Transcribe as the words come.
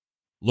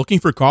Looking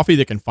for coffee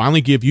that can finally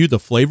give you the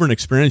flavor and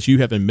experience you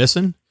have been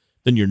missing?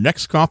 Then your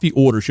next coffee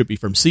order should be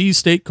from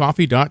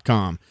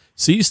SeaStateCoffee.com.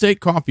 Sea State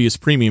Coffee is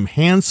premium,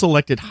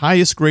 hand-selected,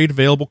 highest-grade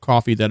available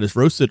coffee that is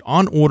roasted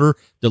on order,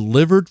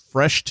 delivered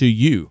fresh to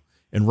you.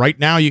 And right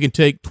now, you can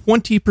take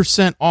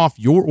 20% off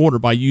your order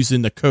by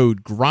using the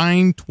code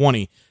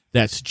GRIND20.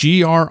 That's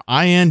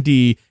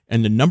GRIND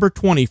and the number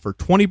 20 for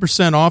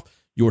 20% off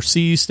your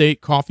Sea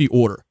State Coffee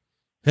order.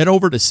 Head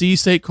over to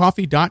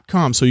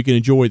SeaStateCoffee.com so you can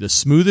enjoy the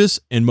smoothest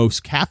and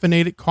most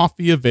caffeinated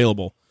coffee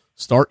available.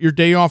 Start your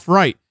day off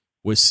right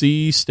with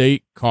Sea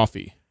State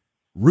Coffee.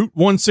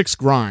 Route 16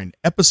 Grind,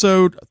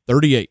 episode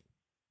 38.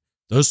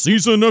 The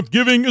season of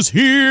giving is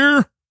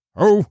here.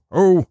 Ho,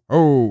 ho,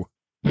 ho.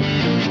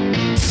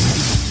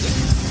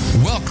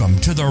 Welcome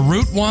to the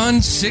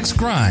Route 16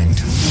 Grind,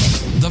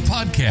 the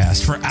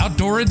podcast for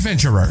outdoor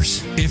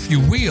adventurers. If you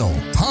wheel,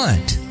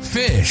 hunt,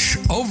 fish,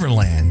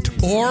 overland,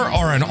 or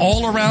are an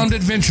all-around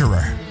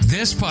adventurer,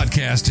 this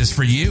podcast is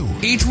for you.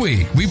 Each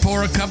week, we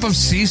pour a cup of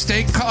Sea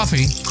State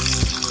coffee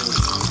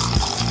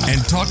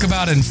and talk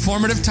about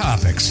informative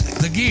topics,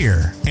 the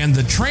gear, and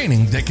the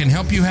training that can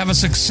help you have a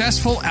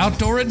successful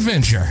outdoor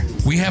adventure.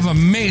 We have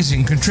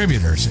amazing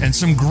contributors and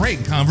some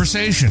great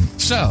conversation.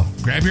 So,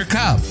 grab your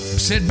cup,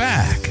 sit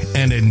back,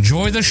 and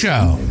enjoy the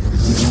show.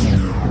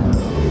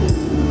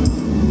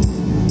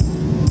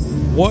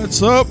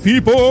 What's up,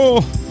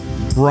 people?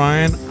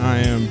 Brian, I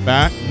am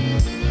back.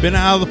 Been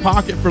out of the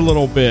pocket for a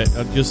little bit.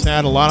 I just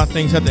had a lot of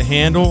things I had to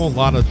handle, a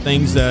lot of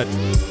things that,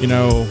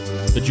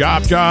 the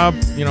job, got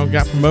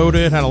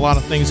promoted, had a lot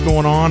of things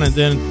going on, and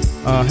then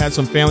had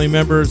some family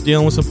members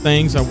dealing with some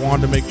things. I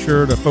wanted to make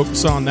sure to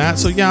focus on that.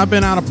 So, yeah, I've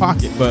been out of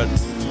pocket, but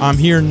I'm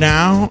here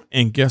now,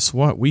 and guess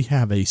what? We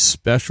have a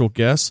special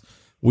guest.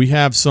 We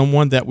have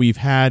someone that we've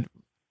had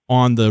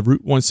on the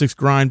Route 16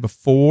 Grind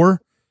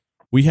before.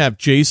 We have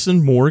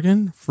Jason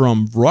Morgan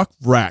from Ruck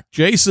Rack.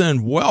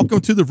 Jason,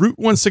 welcome to the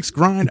Route 16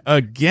 Grind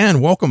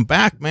again. Welcome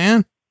back,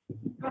 man.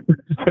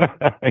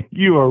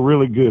 You are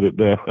really good at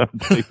that.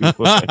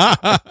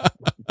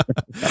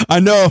 I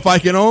know, if I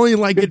can only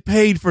get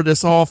paid for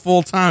this all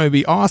full time, it'd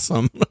be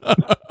awesome.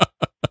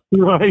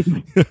 Right.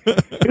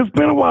 It's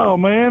been a while,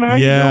 man. How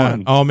you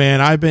doing? Oh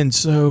man, I've been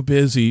so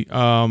busy.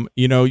 I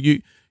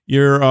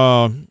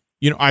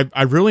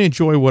really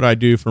enjoy what I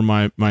do for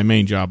my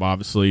main job,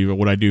 obviously,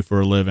 what I do for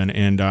a living,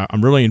 and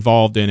I'm really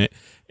involved in it.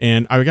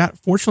 And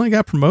fortunately I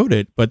got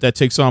promoted, but that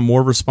takes on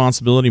more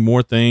responsibility,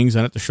 more things.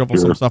 I have to shuffle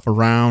some stuff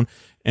around.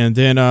 And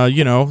then, I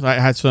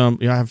had I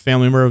have a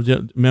family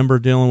member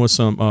dealing with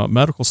some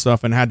medical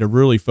stuff and had to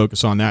really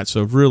focus on that.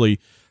 So really,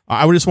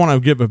 I would just want to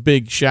give a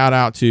big shout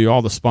out to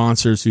all the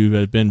sponsors who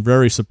have been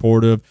very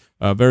supportive,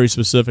 very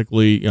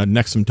specifically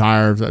Nexum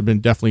Tires. I've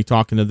been definitely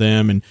talking to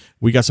them, and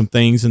we got some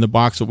things in the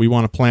box that we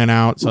want to plan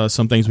out.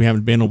 Some things we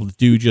haven't been able to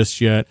do just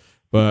yet,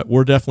 but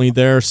we're definitely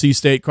there. Sea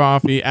State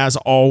Coffee, as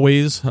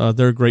always,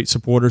 they're great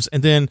supporters.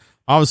 And then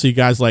obviously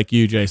guys like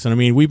you, Jason. I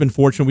mean, we've been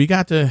fortunate. We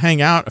got to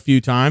hang out a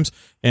few times,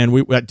 and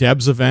we at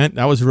Deb's event.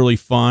 That was really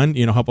fun.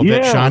 Help up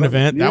that Shine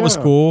event. That was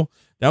cool.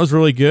 That was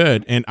really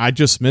good. And I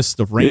just missed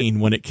the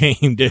rain when it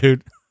came,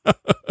 dude.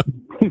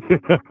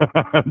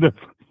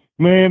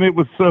 Man, it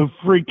was so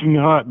freaking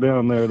hot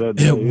down there that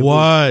day. It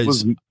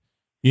was.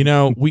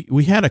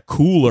 We had a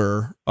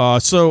cooler.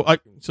 So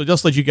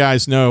just to let you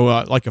guys know,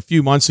 a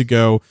few months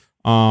ago,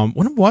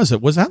 when was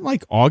it? Was that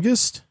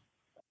August?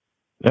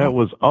 That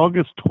was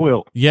August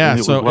 12th. Yeah,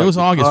 it was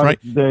August, right?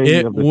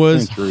 It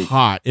was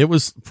hot. It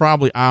was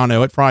probably, I don't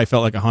know, it probably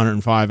felt like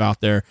 105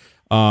 out there,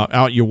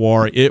 out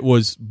Uwharrie. It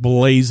was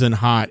blazing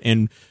hot.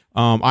 And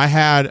I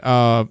had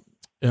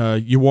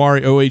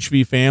Uwharrie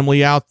OHV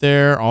family out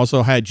there.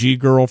 Also had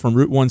G-Girl from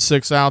Route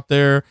 16 out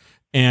there,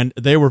 and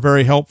they were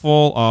very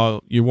helpful.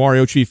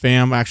 Uwharrie OHV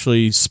fam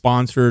actually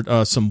sponsored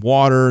some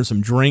water,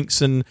 some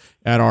drinks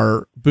at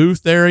our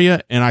booth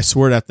area, and I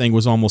swear that thing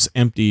was almost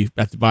empty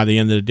by the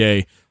end of the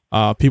day.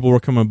 People were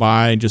coming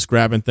by and just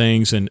grabbing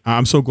things, and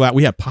I'm so glad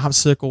we had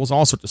popsicles,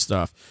 all sorts of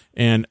stuff.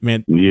 And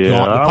man, the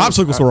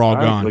popsicles were all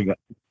gone.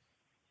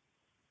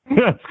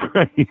 That's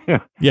great.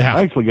 Yeah,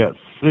 I actually got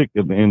sick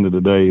at the end of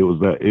the day. It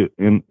was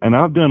and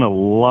I've done a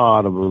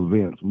lot of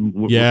events.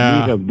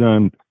 Yeah, we have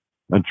done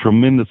a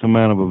tremendous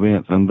amount of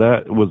events, and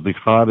that was the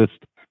hottest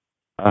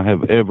I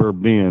have ever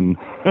been.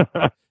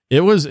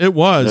 It was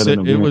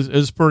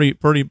pretty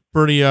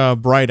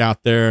bright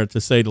out there, to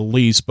say the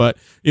least, but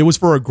it was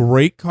for a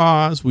great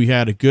cause. We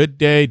had a good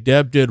day.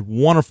 Deb did a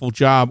wonderful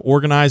job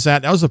organized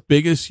that. That was the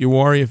biggest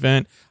Uwharrie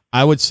event,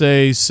 I would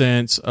say,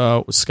 since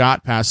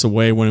Scott passed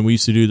away, when we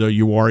used to do the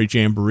Uwharrie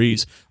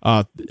Jamborees.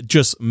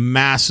 Just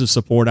massive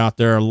support out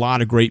there. A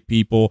lot of great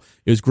people.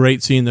 It was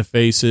great seeing the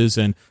faces,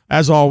 and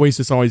as always,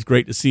 it's always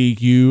great to see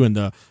you and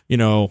the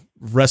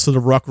rest of the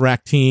Ruck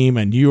Rack team,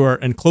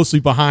 and closely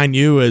behind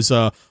you is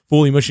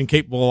fully mission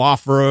capable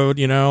off road,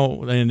 and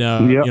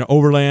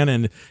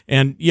overland,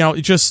 and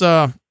just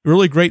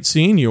really great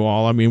seeing you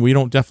all. I mean, we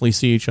don't definitely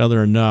see each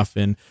other enough,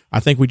 and I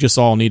think we just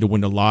all need to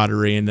win the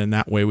lottery, and then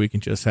that way we can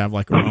just have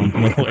like our own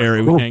little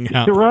area we hang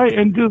out. Right,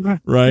 and just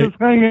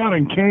hang out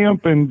and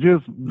camp and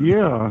just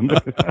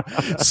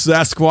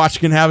Sasquatch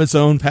can have its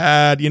own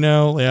pad,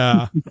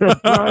 Yeah,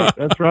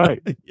 that's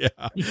right.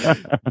 Yeah.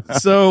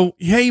 So,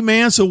 hey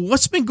man, so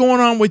what's been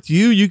going on with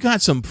you? You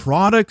got some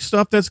product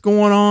stuff that's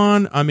going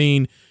on. I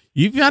mean,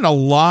 you've got a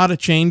lot of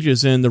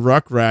changes in the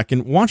Ruck Rack,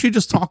 and why don't you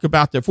just talk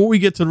about that before we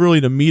get to really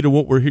the meat of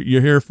what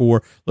you're here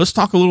for? Let's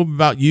talk a little bit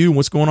about you and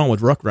what's going on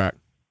with Ruck Rack.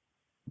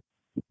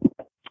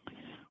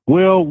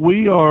 Well,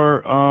 we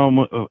are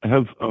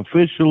have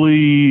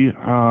officially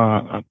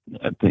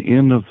at the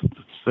end of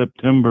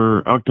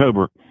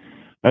October.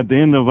 At the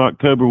end of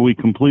October, we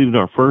completed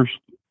our first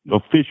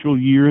official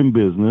year in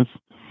business.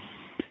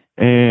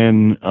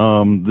 And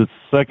the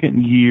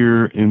second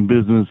year in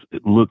business,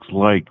 it looks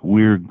like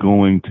we're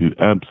going to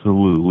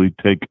absolutely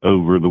take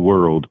over the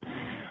world.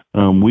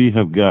 We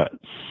have got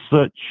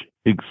such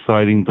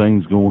exciting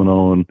things going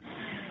on.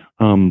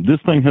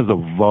 This thing has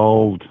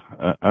evolved.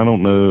 I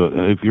don't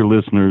know if your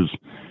listeners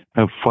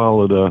have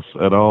followed us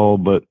at all,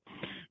 but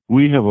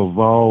we have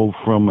evolved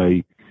from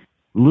a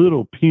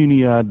little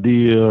puny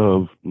idea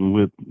of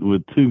with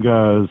two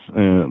guys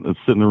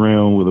sitting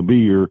around with a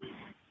beer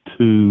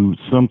to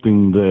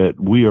something that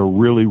we are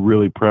really,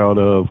 really proud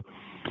of.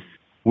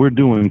 We're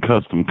doing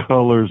custom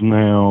colors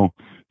now.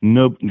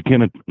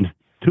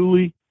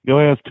 Thule? Go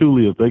ask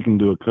Thule if they can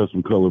do a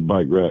custom colored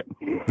bike rack.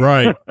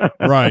 Right.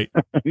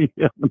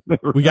 Yeah,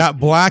 we got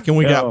black and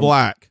we got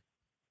black.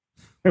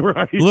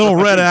 Right. Little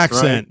red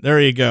accent. Right.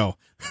 There you go.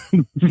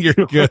 You're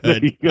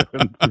good.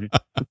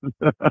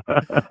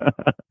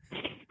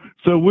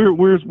 So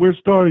we're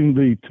starting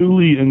the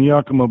Thule and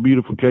Yakima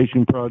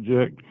beautification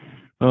project.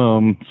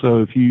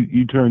 So if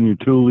you turn your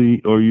Thule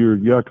or your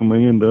Yakima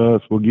into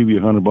us, we'll give you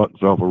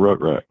 $100 off a Ruck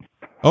Rack.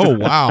 Oh,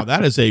 wow.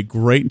 That is a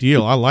great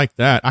deal. I like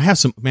that. I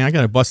have I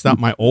got to bust out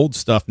my old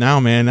stuff now,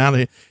 man.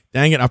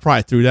 Dang it. I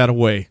probably threw that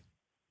away.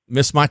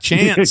 Missed my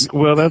chance.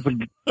 Well, that's a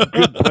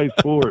good place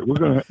for it.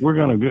 We're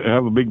going to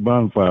have a big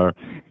bonfire.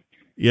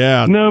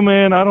 Yeah. No,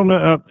 man, I don't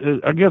know.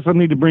 I guess I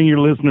need to bring your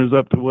listeners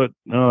up to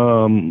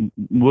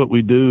what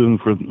we do, and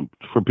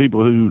for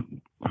people who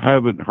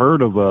haven't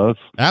heard of us.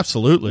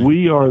 Absolutely.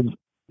 We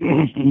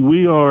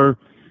are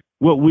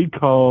what we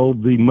call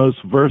the most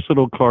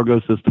versatile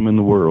cargo system in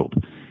the world.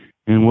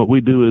 And what we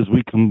do is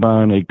we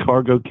combine a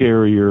cargo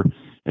carrier,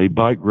 a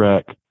bike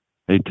rack,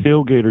 a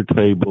tailgater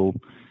table,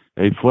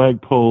 a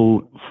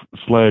flagpole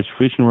 /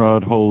 fishing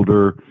rod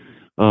holder,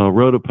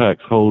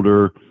 Rotopax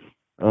holder,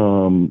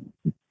 bottle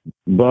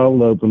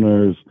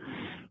openers,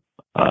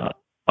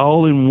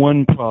 all in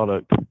one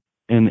product.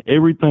 And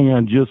everything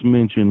I just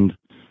mentioned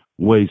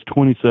weighs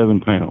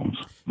 27 pounds.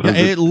 Yeah,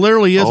 it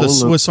literally is a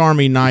Swiss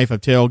Army knife of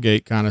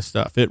tailgate kind of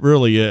stuff. It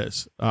really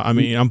is. I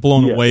mean, I'm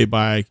blown away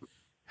by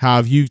how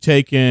you've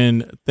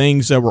taken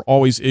things that were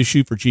always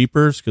issued for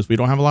Jeepers, because we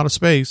don't have a lot of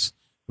space.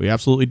 We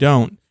absolutely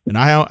don't. And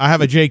I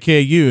have a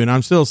JKU, and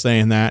I'm still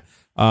saying that.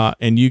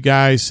 And you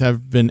guys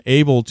have been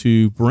able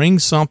to bring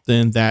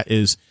something that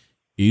is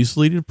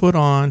easily to put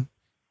on,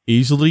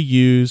 easily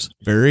use,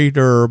 very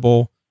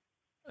durable,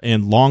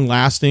 and long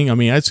lasting. I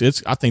mean, I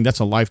think that's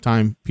a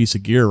lifetime piece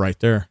of gear right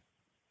there.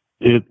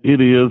 It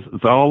is.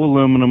 It's all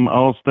aluminum,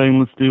 all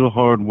stainless steel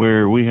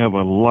hardware. We have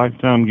a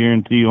lifetime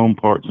guarantee on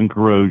parts and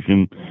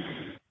corrosion.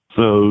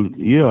 So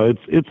yeah,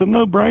 it's a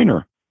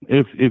no-brainer.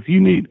 If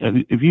you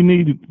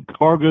need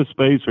cargo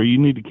space, or you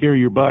need to carry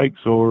your bikes,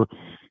 or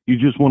you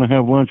just want to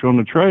have lunch on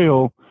the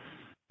trail,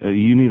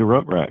 you need a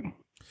Ruck Rack.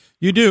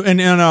 You do. And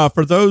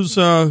for those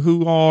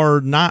who are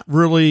not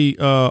really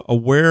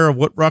aware of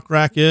what Ruck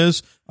Rack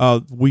is,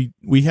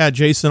 we had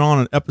Jason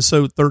on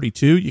episode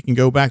 32. You can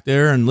go back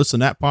there and listen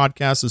to that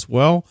podcast as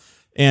well.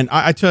 And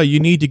I tell you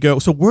need to go.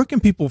 So where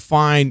can people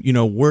find,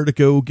 where to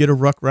go get a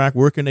Ruck Rack?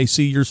 Where can they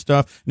see your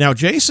stuff? Now,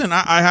 Jason,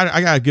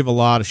 I got to give a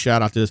lot of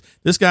shout out to this.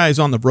 This guy is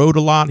on the road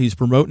a lot. He's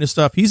promoting his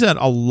stuff. He's at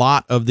a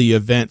lot of the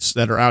events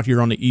that are out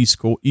here on the East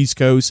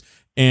Coast.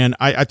 And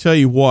I tell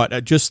you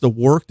what, just the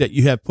work that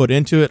you have put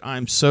into it,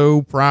 I'm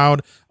so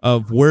proud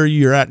of where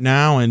you're at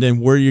now and then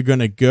where you're going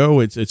to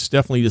go. It's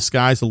definitely the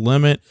sky's the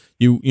limit.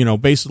 You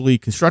basically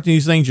constructing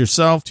these things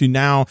yourself to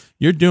now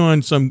you're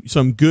doing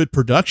some good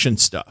production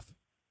stuff.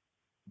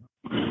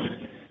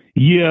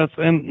 Yes,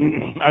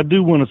 and I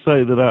do want to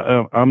say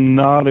that I'm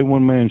not a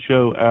one-man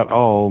show at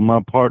all.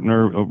 My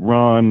partner,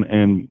 Ron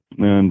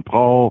and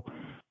Paul,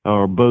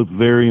 are both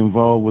very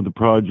involved with the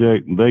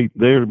project.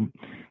 They're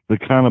the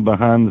kind of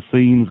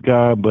behind-the-scenes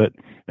guy, but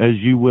as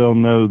you well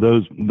know,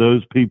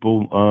 those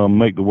people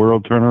make the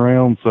world turn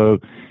around. So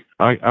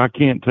I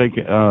can't take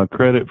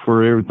credit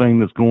for everything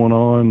that's going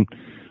on,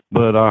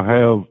 but I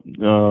have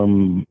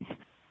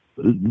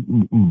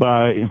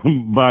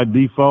by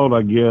default,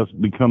 I guess,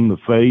 become the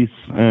face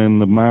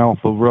and the mouth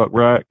of Ruck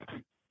Rack.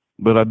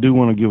 But I do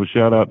want to give a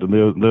shout out to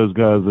those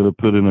guys that have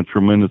put in a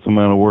tremendous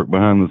amount of work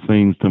behind the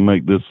scenes to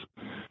make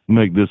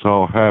this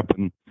all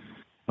happen.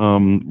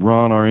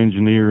 Ron, our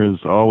engineer, is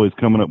always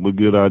coming up with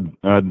good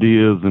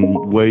ideas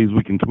and ways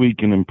we can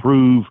tweak and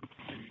improve.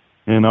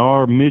 And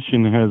our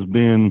mission has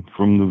been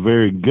from the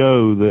very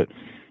go that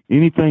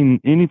anything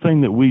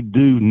that we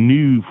do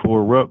new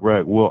for Ruck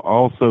Rack will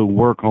also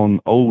work on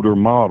older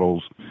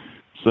models.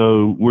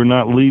 So we're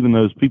not leaving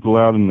those people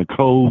out in the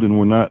cold, and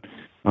we're not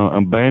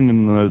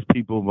abandoning those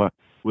people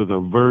with a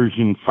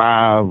version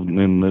 5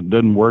 and that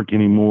doesn't work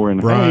anymore.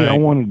 And right.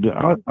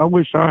 Hey, I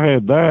wish I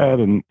had that.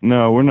 And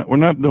no, we're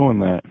not doing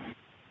that.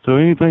 So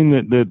anything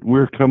that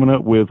we're coming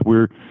up with,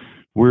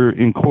 we're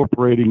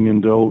incorporating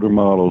into older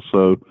models.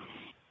 So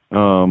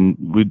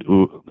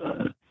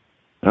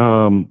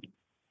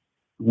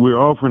we're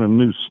offering a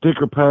new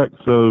sticker pack.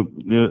 So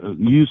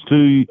used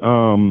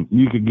to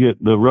you could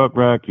get the Ruck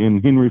Rack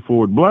in Henry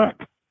Ford black.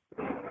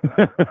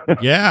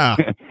 Yeah.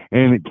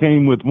 And it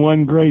came with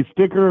one gray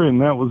sticker, and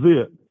that was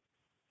it.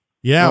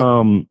 Yeah.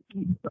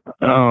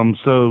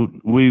 So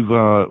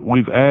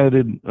we've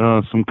added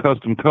some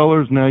custom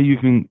colors. Now you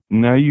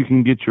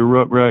can get your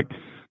Ruck Rack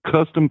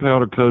custom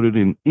powder coated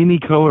in any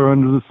color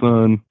under the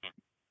sun.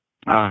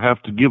 I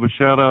have to give a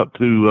shout out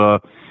to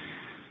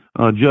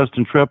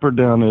Justin Trepper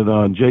down at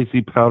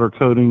JC Powder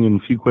Coating in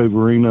Fuquay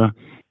Varina,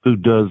 who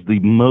does the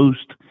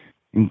most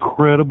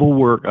incredible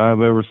work I've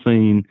ever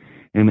seen.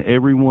 And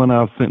everyone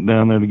I've sent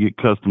down there to get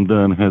custom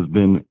done has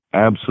been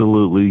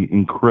absolutely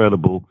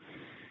incredible.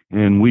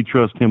 And we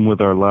trust him with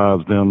our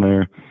lives down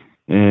there.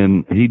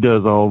 And he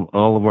does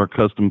all of our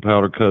custom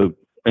powder coat,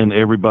 and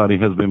everybody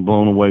has been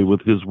blown away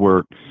with his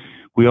work.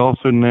 We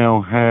also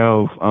now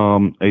have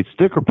a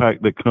sticker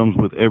pack that comes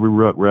with every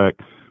Ruck Rack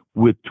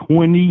with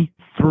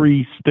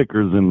 23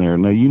 stickers in there.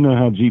 Now, you know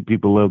how Jeep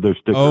people love their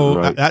stickers,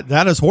 right?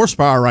 that is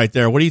horsepower right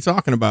there. What are you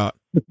talking about?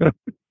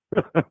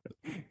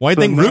 Why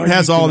do you think Root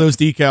has all those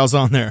decals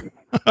on there?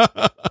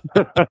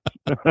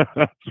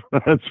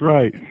 That's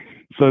right.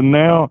 So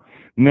now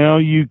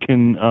you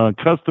can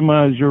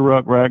customize your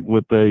Ruck Rack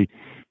with a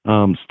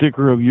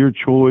sticker of your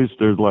choice.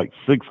 There's like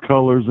 6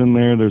 colors in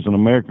there. There's an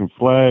American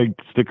flag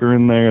sticker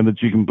in there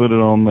that you can put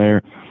it on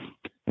there.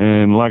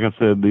 And like I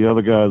said, the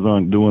other guys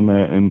aren't doing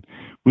that. And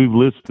we've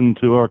listened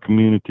to our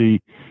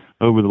community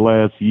over the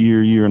last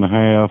year and a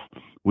half.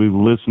 We've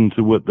listened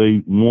to what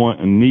they want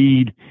and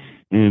need,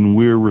 and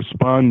we're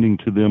responding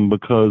to them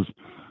because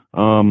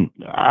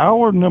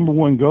our number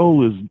one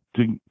goal is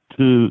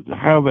to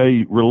have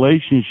a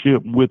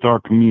relationship with our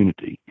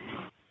community.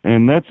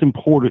 And that's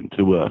important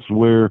to us,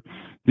 where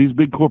these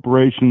big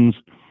corporations,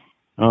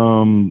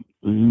 you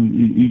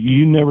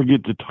never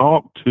get to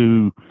talk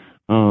to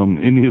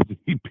any of the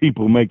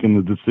people making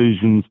the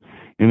decisions.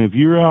 And if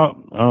you're out,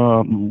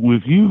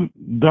 if you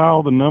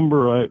dial the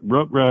number at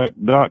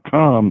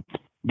ruckrack.com,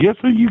 guess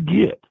who you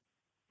get?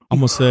 I'm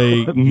going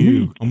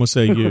to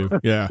say you.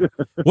 Yeah.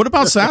 What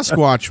about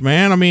Sasquatch,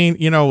 man? I mean,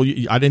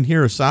 I didn't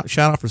hear a shout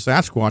out for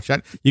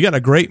Sasquatch. You got a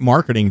great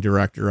marketing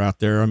director out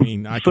there. I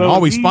mean, I can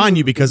always find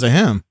you because of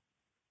him.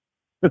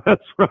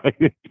 That's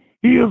right.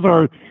 He is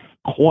our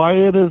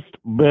quietest,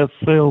 best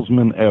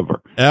salesman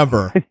ever.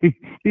 Ever.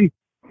 He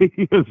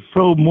has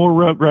sold more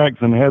Ruck Racks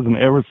and hasn't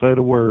ever said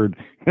a word.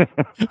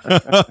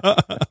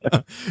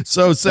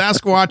 So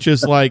Sasquatch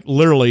is like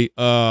literally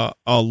a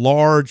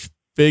large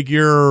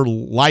figure,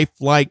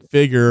 lifelike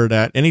figure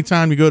that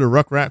anytime you go to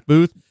Ruck Rack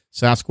booth,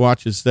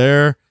 Sasquatch is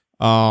there.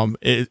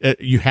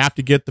 You have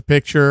to get the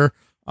picture.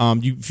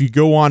 If you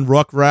go on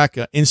Ruck Rack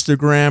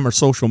Instagram or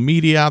social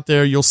media out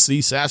there, you'll see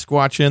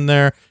Sasquatch in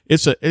there.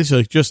 It's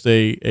just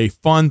a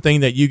fun thing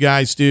that you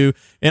guys do.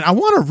 And I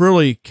want to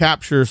really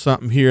capture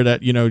something here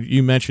that,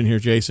 you mentioned here,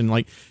 Jason,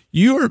 like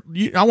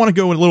I want to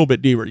go a little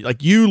bit deeper.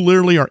 Like you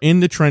literally are in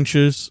the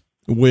trenches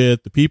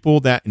with the people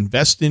that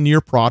invest in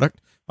your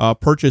product,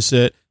 purchase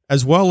it,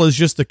 as well as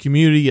just the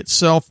community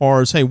itself, far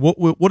as, hey,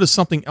 what is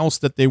something else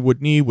that they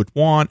would need, would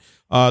want?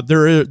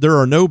 There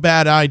are no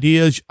bad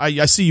ideas.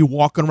 I see you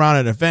walking around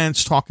at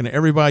events, talking to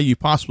everybody you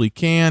possibly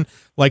can.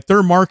 Like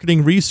their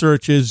marketing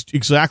research is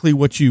exactly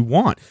what you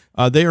want.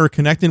 They are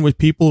connecting with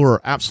people who are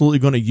absolutely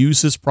going to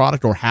use this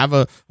product or have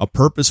a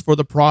purpose for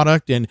the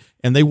product, and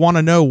they want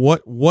to know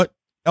what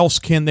else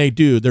can they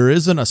do. There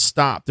isn't a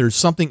stop. There's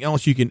something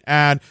else you can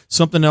add,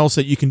 something else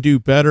that you can do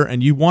better,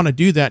 and you want to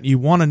do that, and you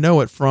want to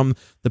know it from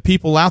the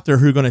people out there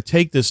who are going to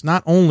take this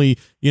not only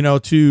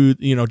to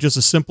just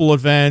a simple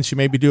event, you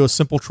maybe do a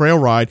simple trail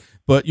ride,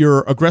 but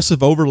your aggressive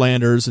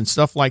overlanders and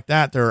stuff like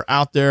that are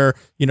out there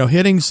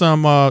hitting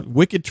some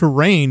wicked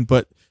terrain,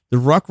 but the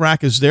Ruck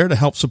Rack is there to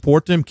help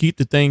support them, keep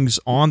the things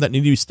on that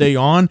need to stay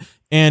on,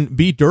 and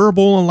be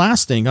durable and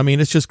lasting. I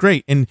mean, it's just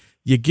great. And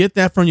you get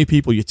that from your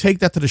people. You take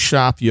that to the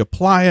shop, you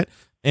apply it,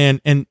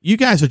 and you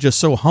guys are just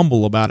so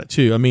humble about it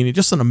too. I mean, it's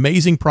just an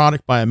amazing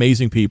product by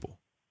amazing people.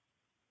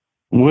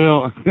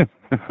 Well,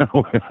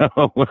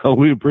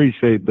 we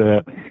appreciate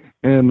that.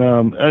 And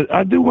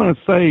I do want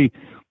to say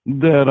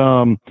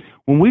that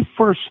when we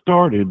first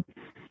started,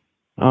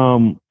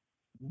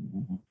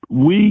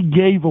 we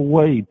gave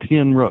away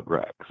 10 Ruck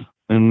Racks.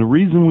 And the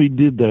reason we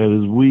did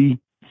that is we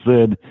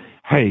said,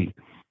 hey,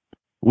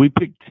 we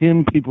picked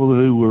 10 people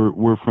who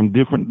were from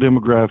different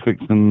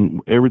demographics,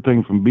 and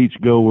everything from beach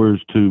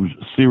goers to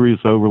serious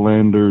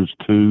overlanders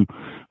to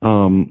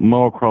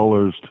mall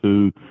crawlers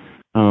to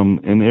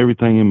and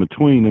everything in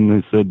between.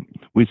 And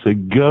we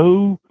said,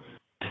 go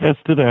test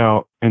it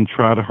out and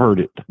try to hurt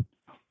it.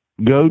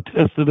 Go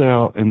test it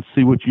out and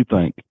see what you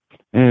think.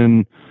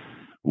 And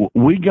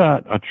we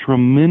got a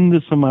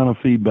tremendous amount of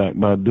feedback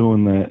by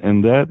doing that,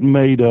 and that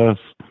made us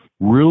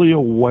really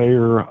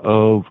aware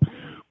of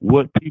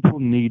what people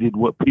needed,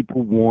 what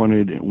people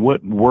wanted, and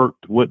what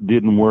worked, what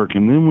didn't work.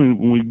 And then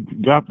when we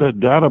got that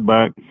data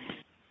back,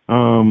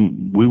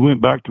 we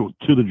went back to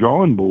the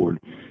drawing board.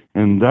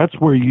 And that's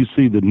where you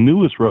see the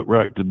newest Ruck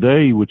Rack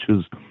today, which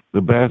is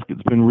the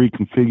basket's been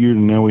reconfigured,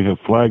 and now we have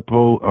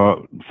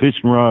flagpole,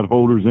 fishing rod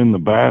holders in the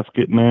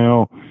basket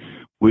now.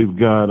 We've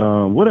got,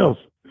 what else?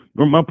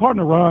 My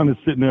partner Ron is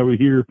sitting over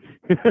here.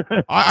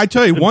 I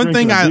tell you, one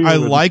thing I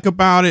like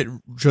about it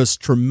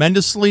just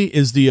tremendously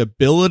is the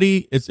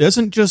ability. It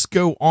doesn't just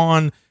go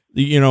on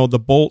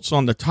the bolts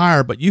on the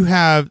tire, but you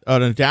have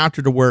an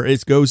adapter to where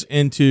it goes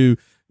into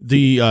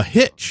the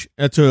hitch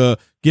to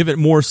give it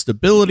more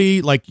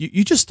stability. Like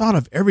you just thought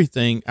of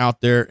everything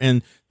out there,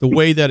 and the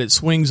way that it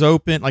swings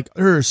open. Like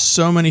there are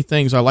so many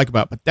things I like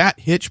about it, but that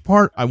hitch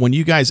part, when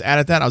you guys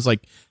added that, I was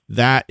like,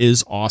 that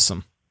is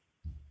awesome.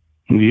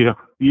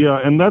 Yeah,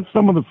 and that's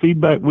some of the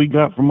feedback we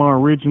got from our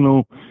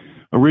original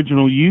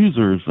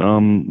users.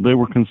 They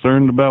were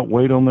concerned about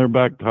weight on their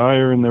back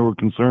tire, and they were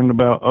concerned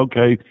about,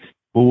 okay,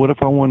 well, what if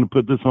I wanted to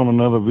put this on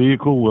another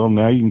vehicle? Well,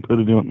 now you can put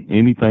it on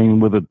anything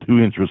with a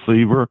 2-inch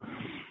receiver.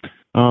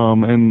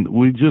 And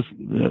we just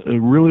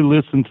really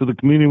listened to the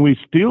community. We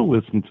still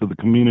listen to the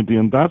community,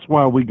 and that's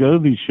why we go to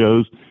these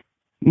shows,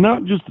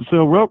 not just to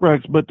sell Ruck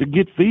Racks, but to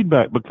get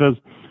feedback, because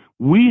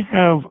we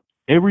have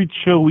every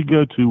show we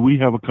go to, we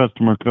have a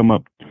customer come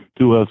up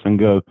to us and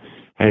go,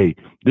 hey,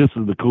 this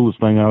is the coolest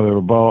thing I've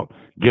ever bought.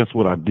 Guess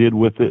what I did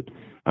with it?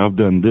 I've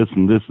done this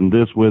and this and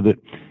this with it.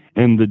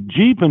 And the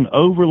Jeep and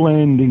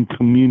overlanding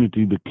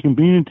community, the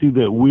community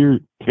that we're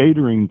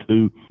catering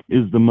to,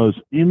 is the most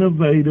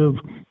innovative,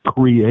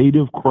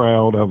 creative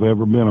crowd I've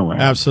ever been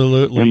around.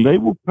 Absolutely. And they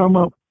will come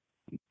up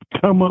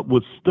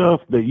with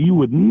stuff that you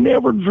would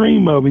never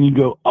dream of, and you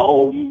go,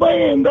 oh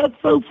man, that's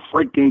so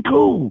freaking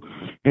cool.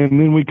 And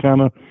then we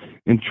kind of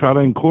try to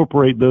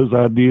incorporate those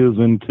ideas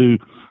into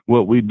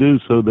what we do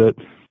so that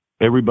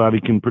everybody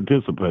can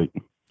participate.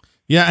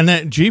 Yeah, and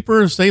that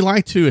Jeepers, they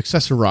like to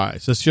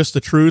accessorize. That's just the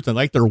truth. They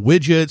like their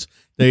widgets.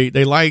 They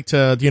like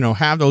to,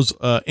 have those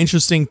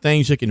interesting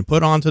things you can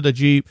put onto the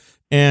Jeep.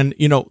 And,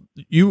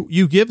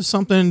 you give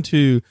something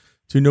to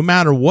no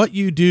matter what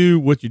you do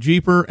with your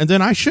Jeeper. And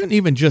then I shouldn't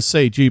even just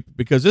say Jeep,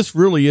 because this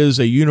really is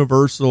a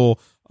universal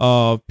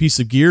piece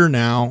of gear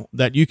now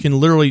that you can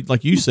literally,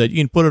 like you said, you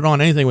can put it on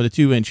anything with a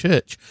 2-inch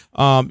hitch.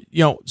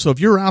 So if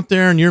you're out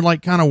there and you're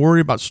like kind of worried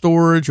about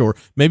storage, or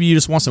maybe you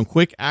just want some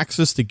quick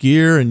access to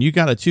gear and you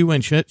got a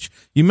 2-inch hitch,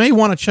 you may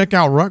want to check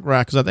out Ruck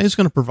Rack, because I think it's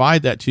going to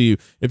provide that to you.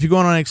 If you're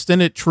going on an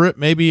extended trip,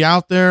 maybe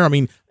out there,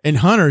 and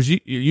hunters,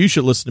 you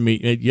should listen to me.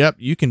 Yep,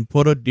 you can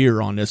put a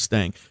deer on this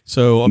thing.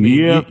 So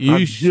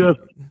just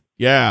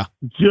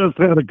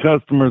had a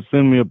customer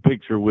send me a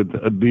picture with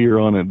a deer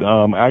on it.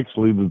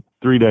 Actually,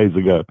 3 days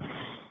ago.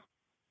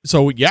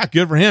 So yeah,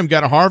 good for him.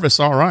 Got a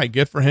harvest. All right.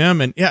 Good for him.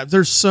 And yeah,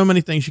 there's so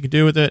many things you can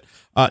do with it.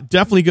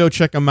 Definitely go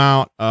check them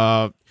out.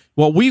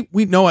 Well, we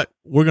know it.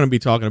 We're going to be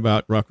talking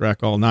about Ruck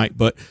Rack all night,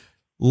 but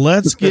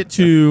let's get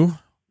to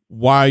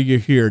why you're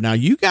here. Now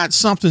you got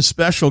something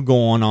special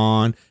going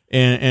on,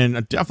 and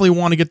I definitely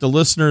want to get the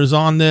listeners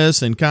on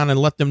this and kind of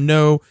let them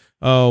know,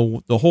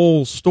 the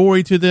whole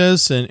story to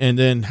this, and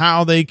then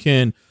how they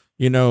can,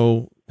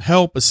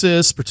 help,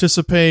 assist,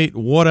 participate,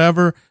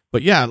 whatever.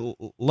 But yeah,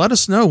 let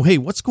us know. Hey,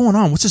 what's going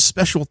on? What's a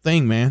special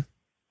thing, man?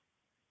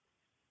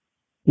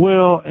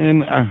 Well,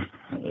 and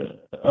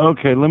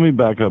okay, let me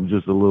back up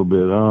just a little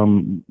bit.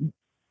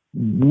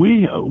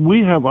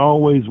 We have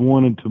always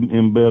wanted to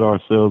embed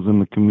ourselves in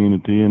the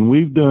community, and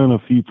we've done a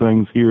few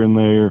things here and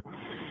there.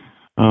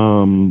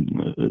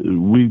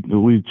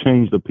 We've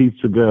changed the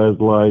pizza guy's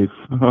life,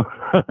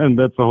 and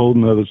that's a whole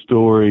nother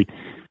story.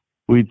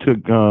 We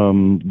took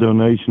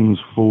donations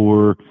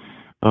for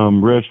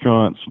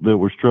restaurants that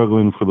were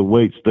struggling for the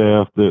wait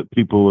staff, that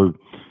people are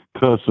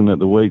cussing at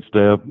the wait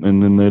staff,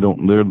 and then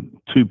they're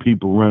 2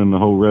 people running the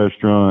whole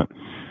restaurant.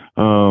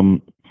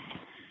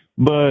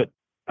 But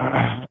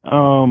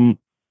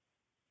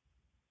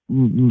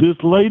this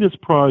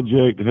latest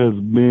project has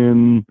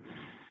been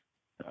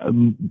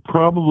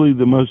probably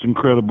the most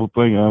incredible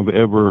thing I've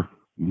ever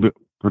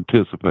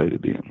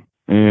participated in.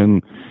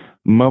 And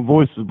my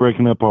voice is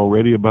breaking up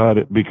already about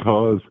it,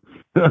 because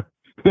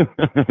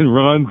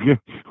Ron's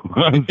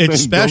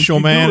it's special,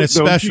 man. It's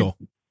special.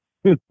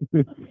 So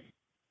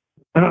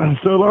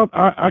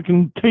I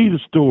can tell you the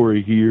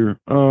story here.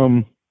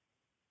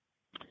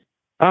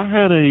 I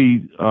had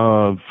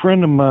a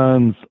friend of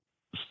mine's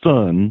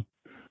son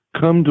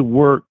come to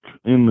work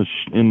in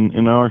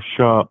our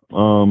shop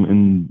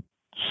in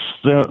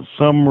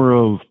summer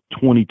of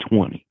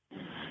 2020.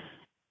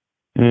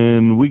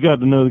 And we got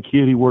to know the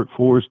kid. He worked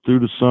for us through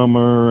the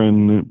summer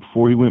and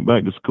before he went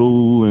back to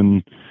school,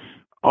 and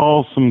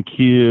awesome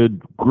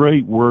kid,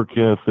 great work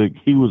ethic.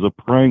 He was a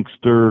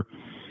prankster,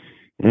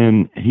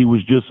 and he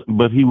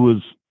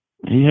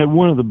had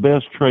one of the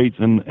best traits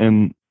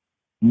and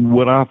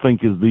what I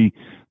think is the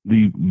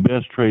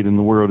best trait in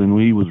the world, and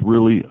he was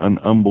really an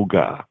humble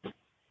guy.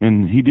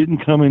 And he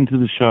didn't come into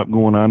the shop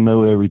going, I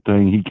know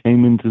everything. He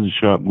came into the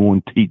shop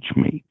going, teach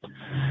me.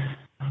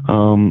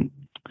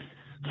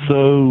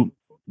 So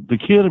the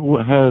kid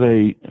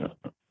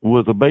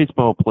was a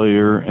baseball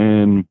player,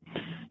 and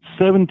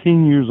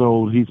 17 years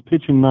old. He's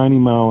pitching 90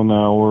 mile an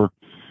hour.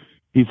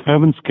 He's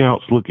having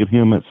scouts look at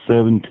him at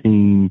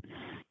 17.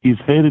 He's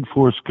headed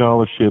for a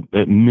scholarship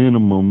at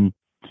minimum.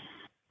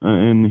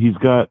 And he's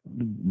got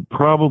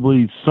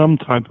probably some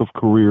type of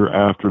career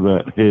after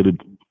that headed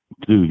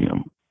to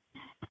him.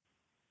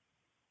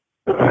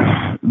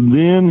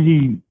 Then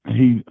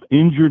he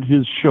injured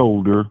his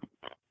shoulder,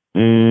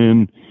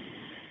 and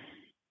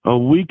a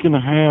week and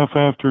a half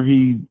after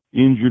he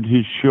injured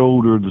his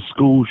shoulder, the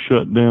school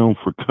shut down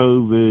for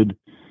COVID,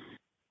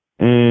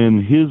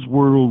 and his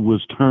world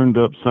was turned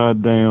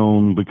upside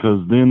down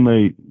because then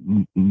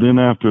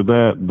after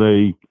that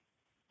they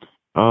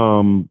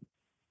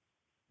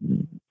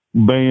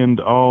banned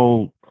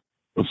all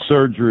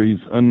surgeries,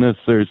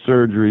 unnecessary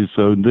surgeries.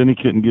 So then he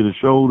couldn't get his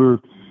shoulder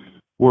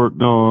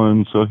worked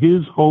on. So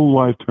his whole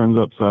life turns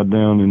upside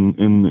down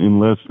in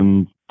less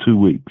than 2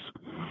 weeks.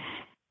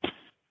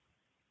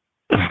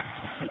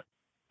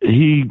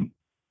 He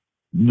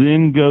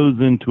then goes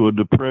into a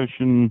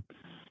depression.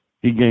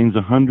 He gains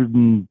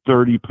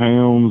 130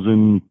 pounds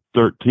in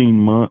 13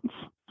 months,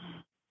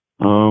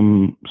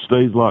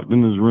 stays locked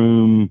in his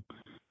room,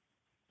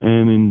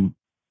 and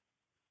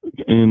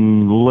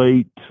in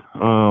late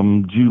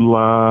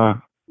July,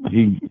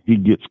 he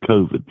gets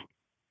COVID.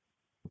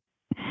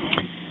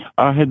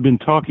 I had been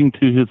talking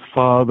to his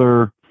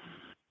father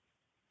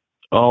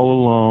all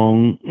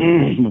along.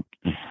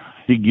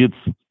 He gets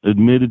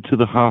admitted to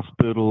the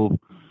hospital.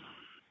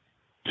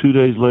 2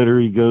 days later,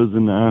 he goes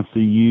in the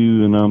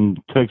ICU, and I'm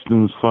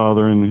texting his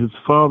father, and his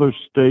father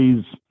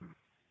stays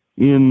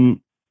in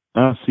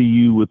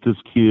ICU with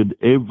this kid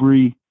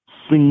every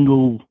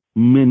single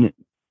minute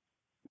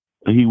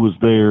he was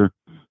there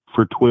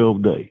for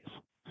 12 days.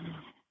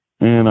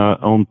 And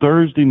on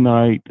Thursday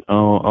night,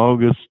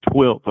 August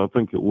 12th, I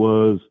think it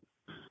was,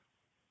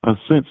 I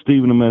sent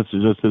Stephen a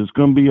message. I said, it's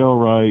going to be all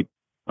right.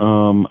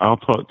 I'll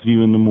talk to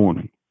you in the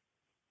morning.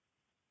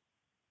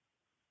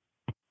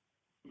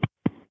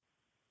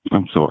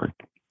 I'm sorry.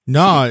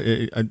 No,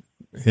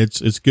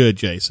 it's good,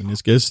 Jason.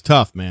 It's good. It's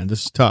tough, man.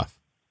 This is tough.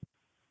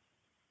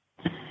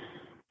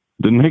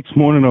 The next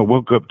morning, I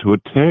woke up to a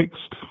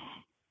text.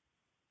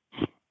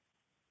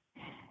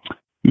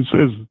 He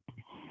says,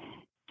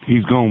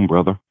 he's gone,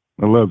 brother.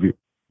 I love you.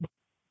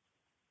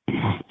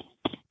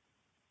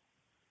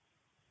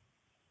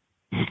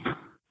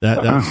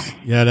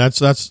 That's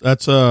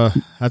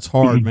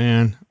hard,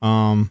 man.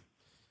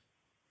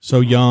 So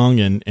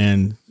young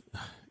and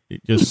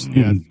it just,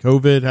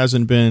 COVID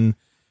hasn't been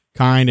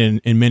kind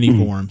in many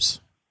forms.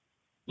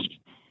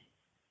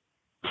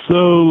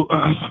 So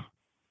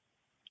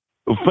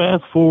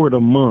fast forward a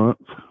month,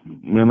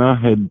 and I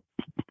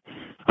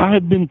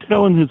had been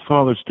telling his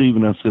father,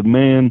 Stephen, I said,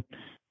 man,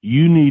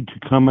 you need to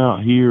come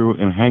out here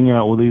and hang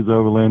out with these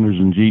Overlanders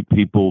and Jeep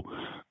people.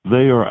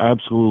 They are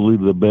absolutely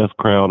the best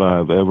crowd I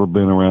have ever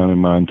been around in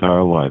my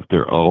entire life.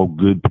 They're all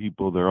good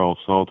people. They're all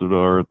salted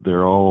earth.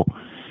 They're all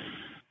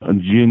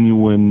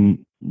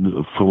genuine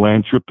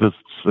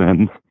philanthropists.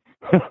 And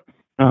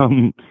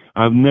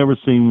I've never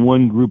seen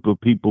one group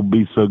of people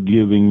be so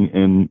giving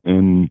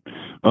and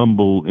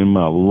humble in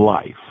my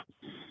life.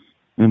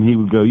 And he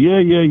would go,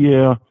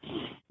 yeah.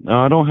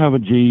 I don't have a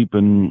Jeep,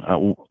 and I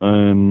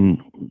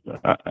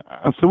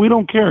said, we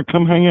don't care.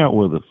 Come hang out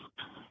with us.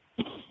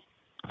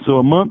 So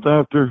a month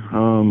after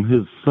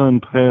his son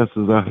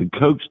passes, I had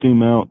coaxed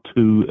him out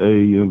to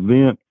a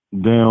event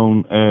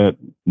down at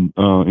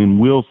in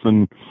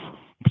Wilson,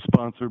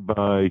 sponsored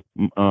by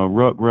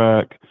Ruck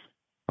Rack,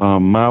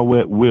 My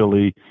Wet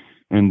Willie,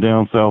 and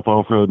Down South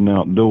Off-Road and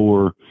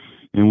Outdoor,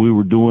 and we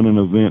were doing an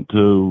event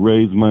to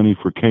raise money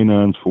for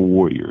Canines for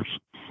Warriors.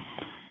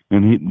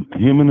 And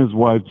him and his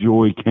wife,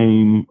 Joy,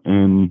 came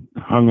and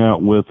hung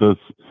out with us.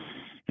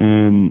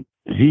 And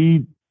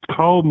he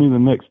called me the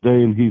next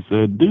day and he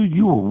said, dude,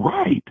 you were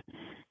right.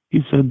 He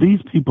said, these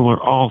people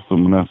are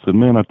awesome. And I said,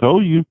 man, I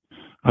told you,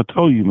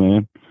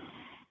 man.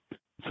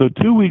 So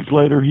 2 weeks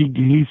later,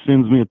 he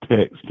sends me a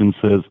text and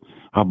says,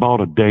 I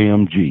bought a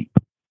damn Jeep.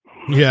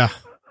 Yeah.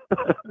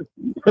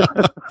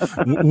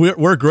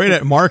 We're great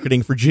at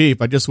marketing for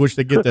Jeep. I just wish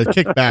they'd get the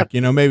kickback,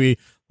 maybe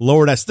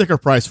lower that sticker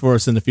price for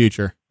us in the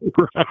future.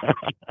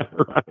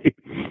 Right.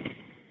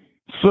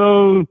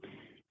 So,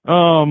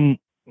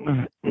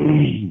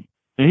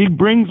 he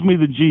brings me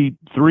the Jeep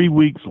 3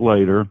 weeks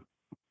later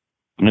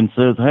and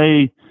says,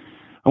 hey,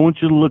 I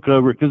want you to look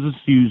over it because it's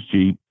a used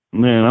Jeep.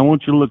 Man, I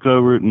want you to look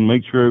over it and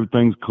make sure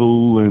everything's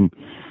cool and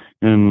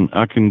and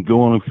I can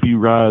go on a few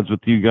rides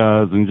with you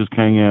guys and just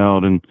hang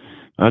out. And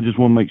I just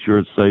want to make sure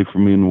it's safe for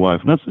me and the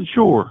wife. And I said,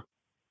 sure.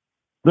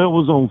 That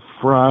was on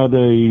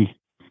Friday.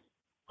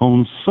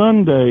 On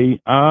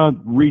Sunday, I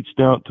reached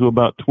out to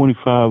about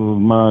 25 of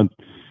my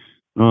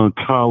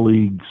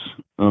colleagues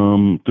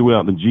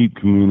throughout the Jeep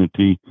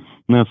community,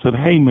 and I said,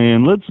 "Hey,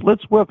 man,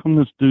 let's welcome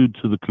this dude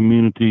to the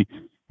community.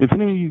 If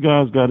any of you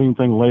guys got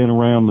anything laying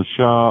around the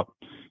shop,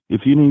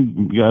 if you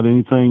got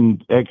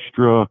anything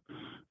extra,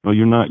 or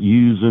you're not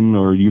using,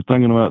 or you're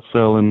thinking about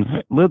selling,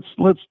 let's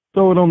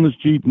throw it on this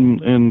Jeep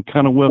and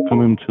kind of welcome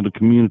him to the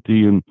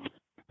community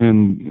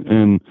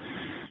and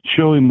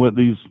show him what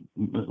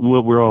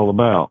we're all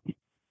about."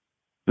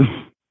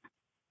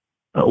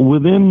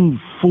 Within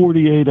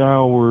 48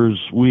 hours,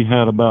 we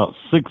had about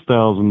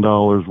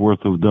 $6,000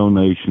 worth of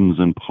donations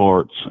and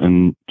parts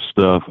and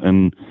stuff.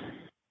 And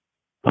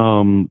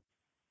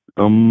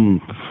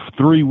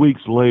 3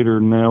 weeks later,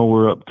 now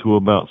we're up to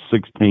about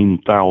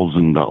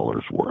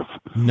 $16,000 worth.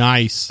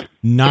 Nice.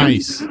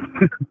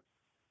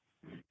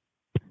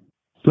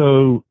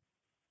 So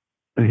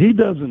he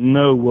doesn't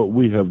know what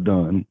we have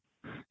done.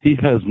 He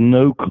has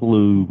no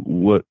clue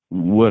what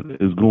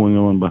is going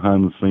on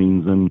behind the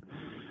snes.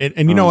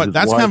 And you know what?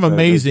 That's kind of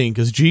amazing,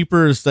 because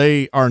Jeepers,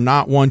 they are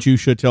not ones you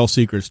should tell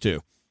secrets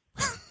to.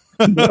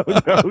 No.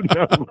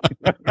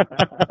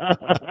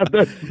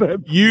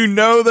 You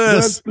know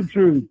this. That's the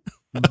truth.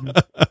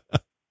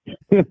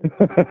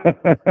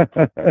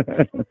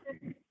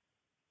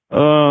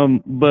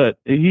 But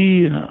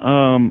he,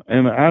 and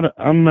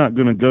I'm not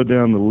going to go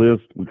down the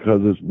list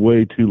because it's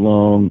way too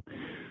long,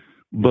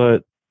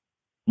 but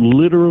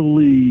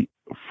literally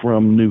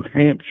from New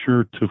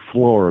Hampshire to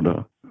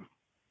Florida,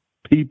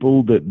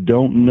 people that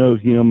don't know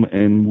him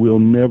and will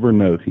never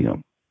know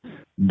him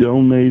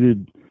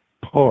donated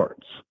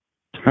parts,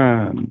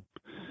 time,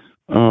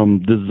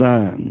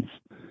 designs,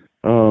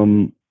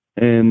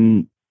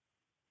 and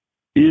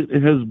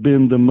it has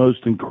been the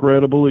most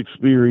incredible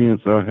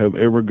experience I have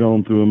ever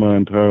gone through in my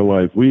entire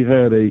life. We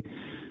had a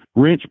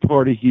wrench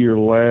party here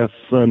last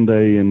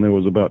Sunday, and there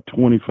was about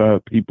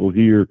 25 people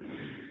here,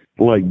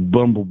 like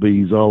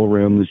bumblebees all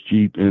around this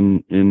Jeep.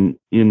 And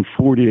in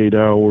 48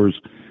 hours,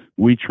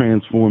 we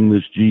transformed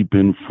this Jeep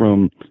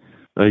from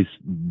a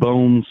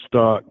bone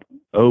stock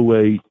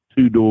 08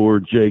 two-door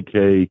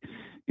JK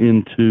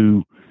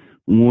into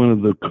one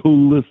of the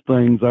coolest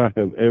things I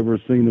have ever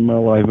seen in my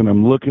life. And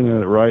I'm looking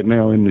at it right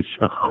now in the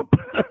shop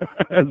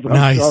as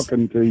I'm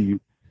talking to you.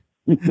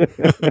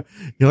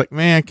 You're like,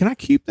 man, can I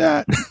keep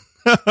that?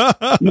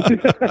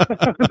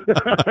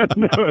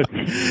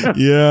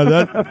 Yeah,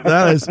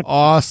 that is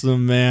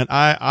awesome, man.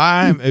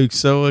 I'm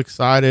so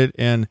excited.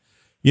 And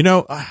you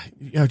know,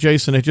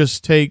 Jason, it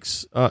just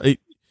takes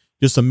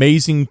just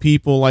amazing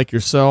people like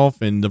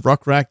yourself and the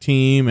Ruck Rack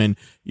team, and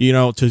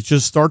to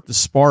just start the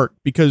spark.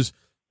 Because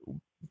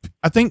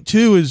I think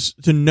too is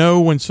to know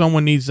when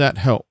someone needs that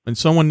help, and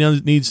someone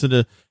needs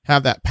to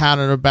have that pat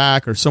on their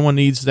back, or someone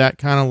needs that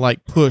kind of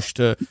like push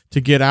to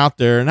get out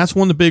there. And that's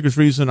one of the biggest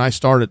reasons I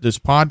started this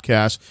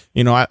podcast.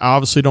 I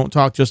obviously don't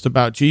talk just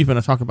about Jeep, and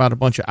I talk about a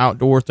bunch of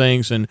outdoor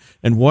things and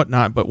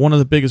whatnot. But one of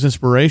the biggest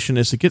inspiration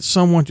is to get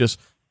someone just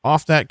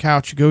off that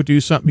couch to go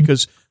do something,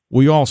 because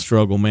we all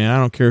struggle, man. I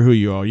don't care who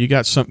you are. You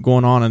got something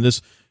going on, and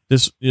this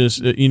is,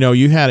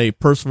 you had a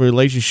personal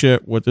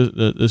relationship with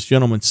this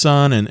gentleman's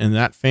son and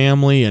that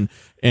family,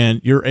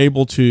 and you're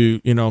able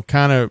to,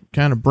 kind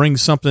of bring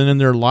something in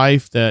their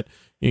life that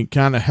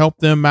kind of help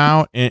them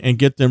out and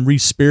get them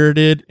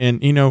re-spirited.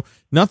 And,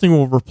 nothing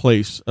will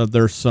replace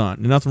their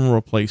son. Nothing will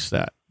replace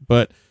that.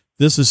 But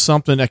this is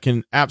something that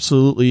can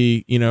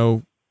absolutely,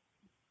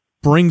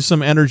 bring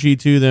some energy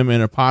to them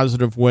in a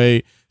positive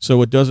way,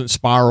 so it doesn't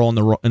spiral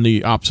in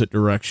the opposite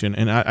direction.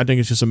 And I think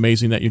it's just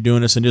amazing that you're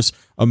doing this, and just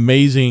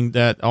amazing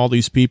that all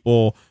these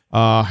people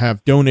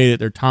have donated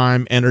their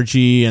time,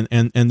 energy, and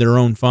their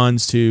own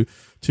funds to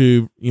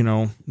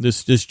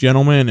this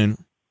gentleman. And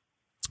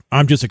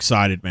I'm just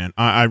excited, man.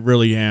 I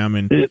really am.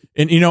 And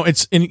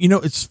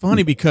it's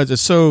funny because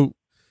it's so.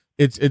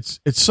 It's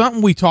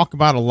something we talk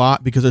about a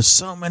lot, because there's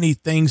so many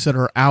things that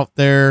are out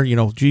there.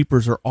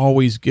 Jeepers are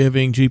always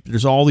giving.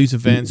 There's all these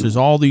events. There's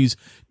all these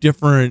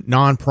different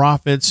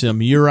nonprofits.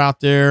 You're out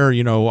there.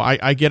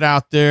 I get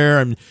out there,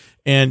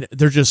 and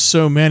there's just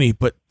so many.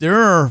 But there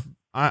are.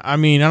 I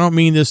mean, I don't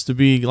mean this to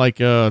be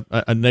like a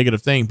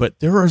negative thing, but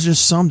there are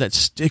just some that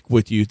stick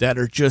with you that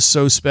are just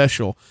so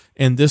special.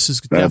 And this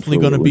is definitely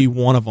going to be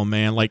one of them,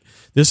 man. Like,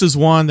 this is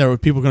one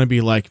that people are going to be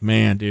like,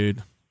 man,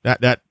 dude,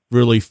 that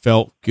really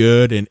felt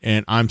good,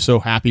 and I'm so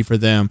happy for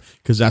them,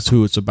 because that's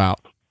who it's about.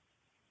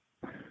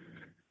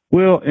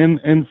 Well,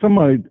 and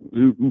somebody,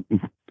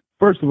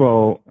 first of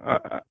all,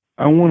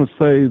 I want to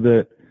say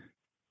that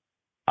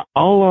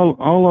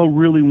all I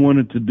really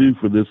wanted to do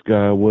for this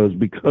guy was,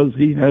 because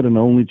he had an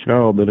only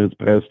child that has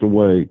passed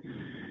away,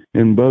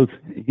 and both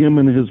him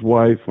and his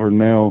wife are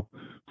now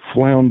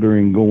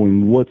floundering,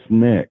 going, what's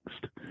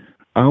next?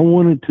 I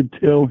wanted to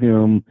tell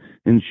him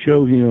and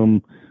show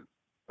him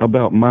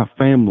about my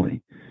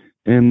family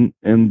and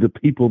the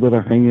people that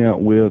I hang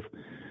out with.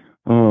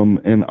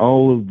 and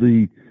all of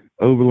the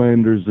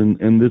overlanders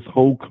and this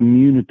whole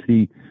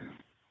community.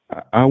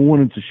 I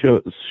wanted to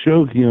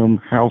show him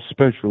how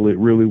special it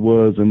really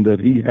was, and that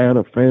he had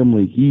a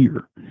family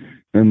here,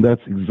 and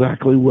that's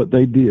exactly what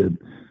they did.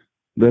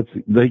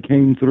 They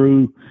came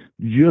through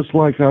just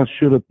like I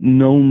should have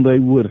known they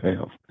would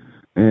have,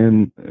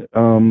 and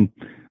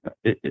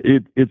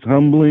it's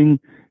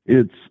humbling,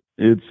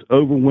 it's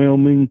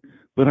overwhelming,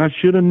 but I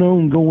should have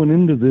known going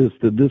into this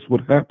that this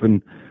would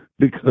happen,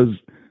 because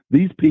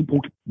these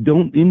people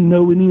don't even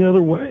know any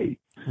other way.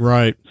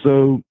 Right.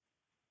 So,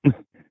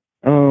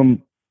 but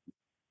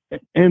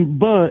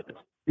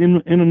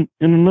in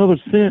another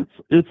sense,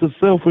 it's a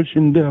selfish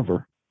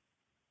endeavor,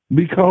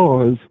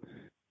 because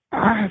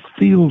I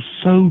feel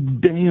so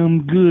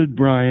damn good,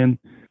 Brian,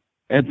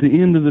 at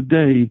the end of the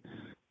day,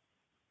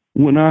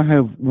 when I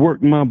have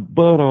worked my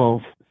butt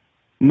off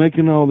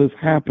making all this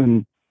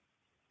happen,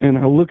 and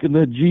I look at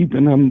that Jeep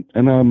and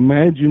I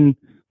imagine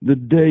the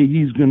day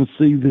he's going to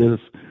see this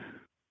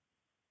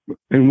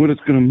and what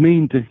it's going to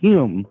mean to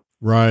him.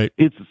 Right.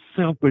 It's a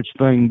selfish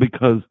thing,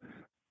 because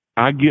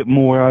I get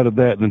more out of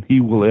that than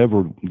he will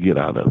ever get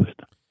out of it.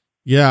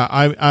 Yeah.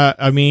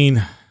 I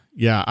mean,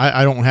 yeah,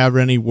 I don't have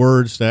any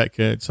words that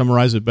could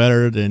summarize it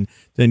better than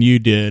you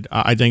did.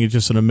 I think it's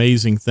just an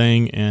amazing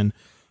thing. And,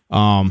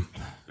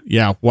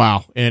 yeah,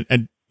 wow.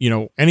 And, you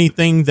know,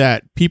 anything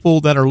that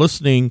people that are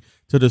listening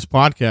to this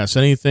podcast,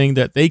 anything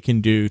that they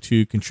can do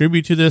to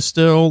contribute to this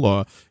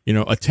still, you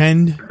know,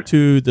 attend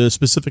to the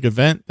specific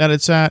event that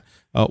it's at.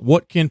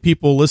 What can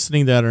people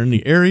listening that are in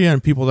the area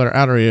and people that are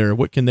out of the area,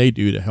 what can they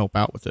do to help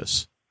out with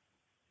this?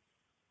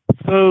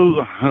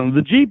 So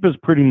the Jeep is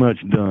pretty much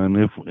done.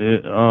 If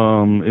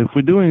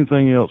we do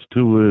anything else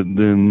to it,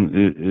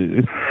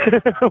 then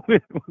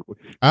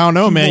I don't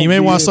know, man. You may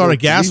want to start a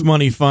gas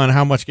money fund.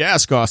 How much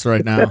gas costs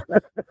right now?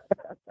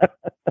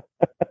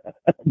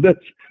 That's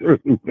true.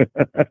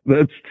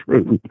 That's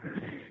true.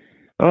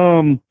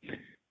 I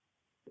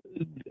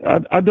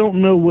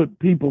don't know what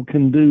people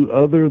can do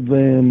other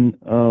than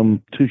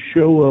to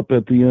show up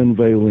at the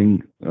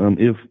unveiling,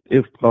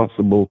 if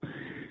possible.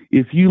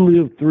 If you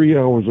live 3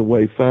 hours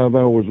away, 5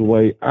 hours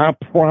away, I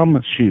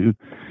promise you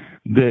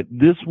that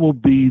this will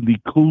be the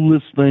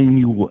coolest thing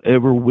you will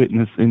ever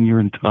witness in your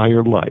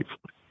entire life.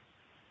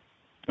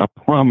 I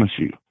promise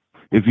you.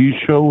 If you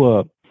show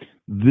up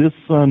this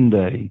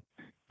Sunday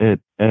at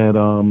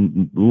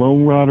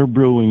Lone Rider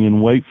Brewing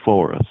in Wake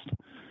Forest,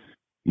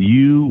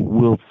 you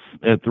will,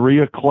 at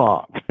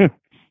 3:00,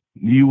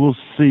 you will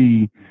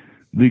see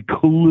the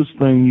coolest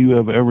thing you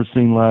have ever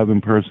seen live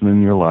in person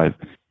in your life.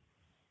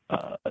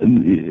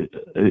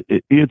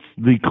 It's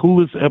the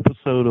coolest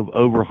episode of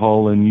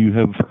overhauling you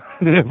have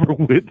ever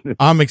witnessed.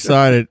 I'm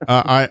excited.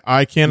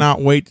 I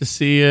cannot wait to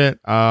see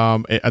it.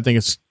 I think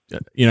it's,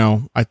 you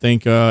know, I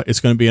think it's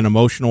going to be an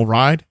emotional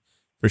ride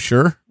for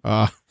sure.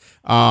 I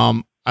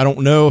don't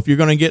know if you're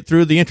going to get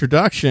through the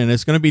introduction.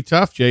 It's going to be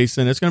tough,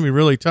 Jason. It's going to be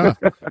really tough.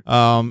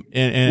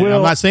 And well,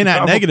 I'm not saying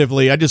that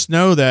negatively. I just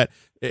know that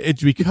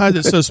it's because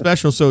it's so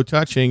special, so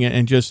touching,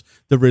 and just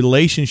the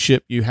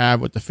relationship you have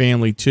with the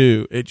family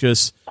too. It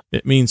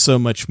means so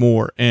much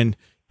more, and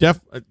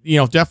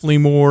definitely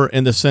more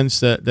in the sense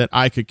that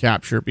I could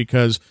capture,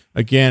 because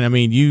again, I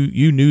mean,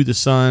 you knew the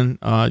son,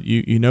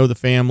 you know the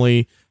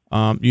family,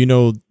 you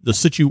know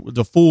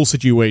the full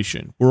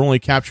situation. We're only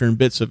capturing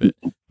bits of it,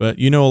 but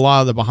you know a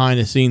lot of the behind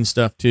the scenes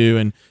stuff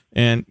too,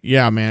 and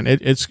yeah, man,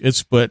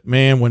 it's but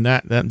man, when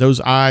that those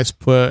eyes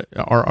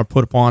are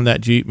put upon that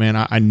Jeep, man,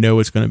 I know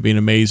it's going to be an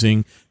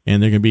amazing,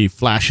 and there are going to be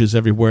flashes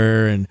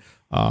everywhere, and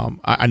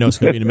I know it's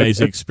going to be an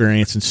amazing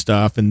experience and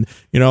stuff, and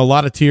you know, a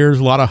lot of tears,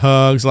 a lot of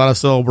hugs, a lot of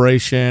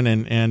celebration,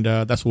 and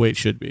that's the way it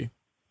should be.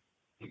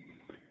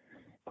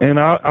 And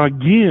I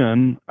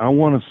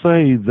want to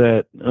say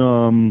that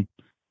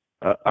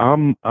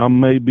I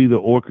may be the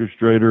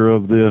orchestrator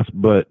of this,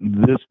 but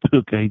this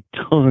took a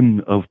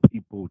ton of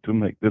people to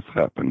make this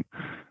happen,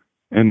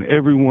 and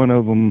every one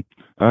of them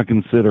I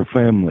consider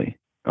family,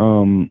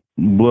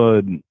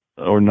 blood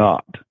or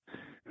not.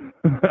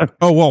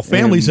 Oh, well,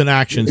 family's in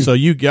action. So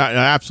you got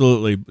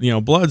absolutely, you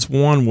know, blood's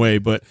one way,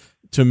 but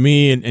to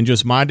me, and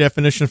just my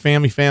definition of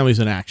family's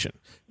in action.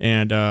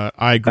 And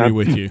I agree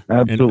with you.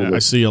 Absolutely. And I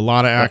see a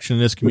lot of action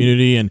in this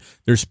community, and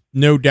there's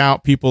no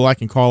doubt people I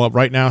can call up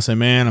right now and say,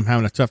 man, I'm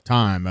having a tough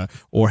time,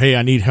 or hey,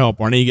 I need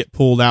help, or I need to get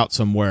pulled out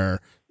somewhere.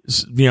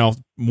 You know,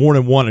 more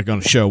than one are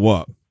going to show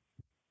up.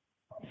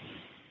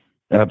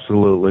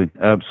 Absolutely.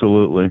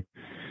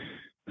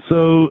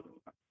 So,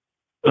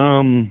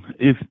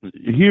 if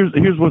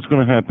here's what's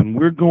going to happen.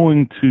 We're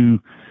going to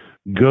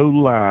go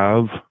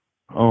live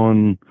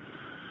on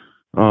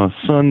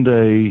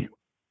Sunday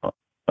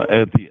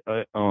at the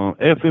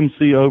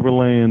FMC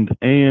Overland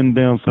and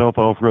Down South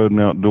Off-Road and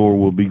Outdoor.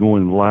 Will be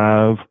going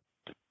live.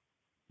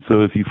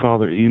 So if you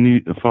follow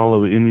any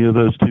of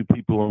those two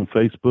people on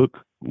Facebook,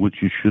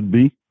 which you should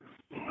be,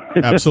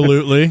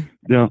 absolutely,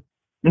 down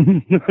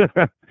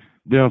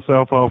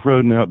South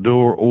Off-Road and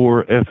Outdoor,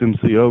 or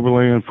FMC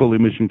Overland, fully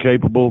mission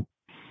capable.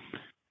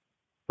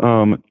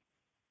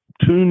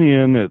 tune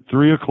in at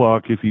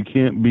 3:00 if you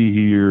can't be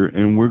here,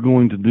 and we're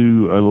going to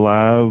do a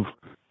live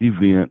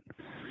event.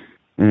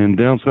 And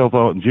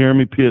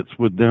Jeremy Pitts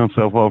with Down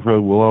South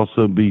Off-Road will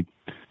also be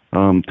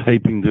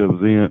taping the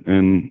event,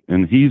 and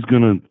he's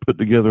going to put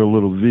together a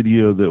little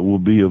video that will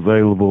be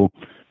available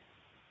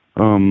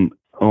on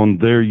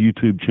their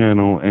YouTube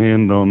channel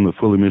and on the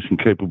Fully Mission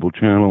Capable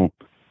channel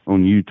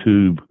on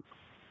YouTube,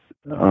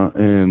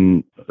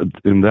 and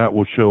that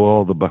will show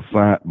all the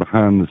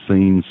behind the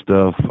scenes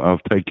stuff.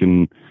 I've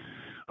taken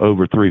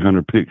over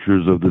 300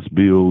 pictures of this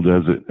build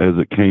as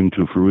it came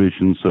to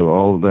fruition, so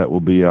all of that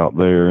will be out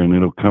there, and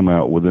it'll come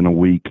out within a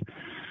week,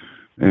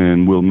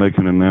 and we'll make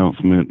an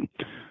announcement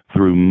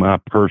through my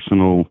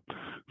personal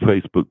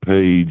Facebook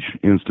page,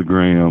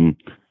 Instagram,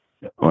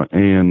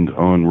 and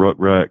on Ruck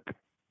Rack,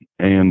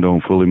 and on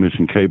Fully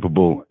Mission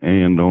Capable,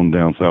 and on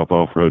Down South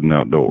Off-Road and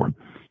Outdoor.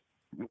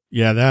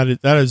 Yeah,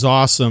 that is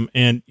awesome.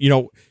 And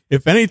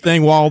if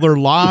anything, while they're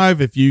live,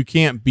 if you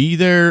can't be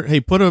there, hey,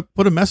 put a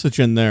message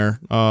in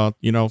there.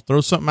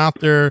 Throw something out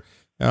there,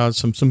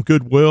 some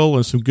goodwill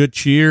and some good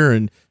cheer,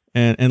 and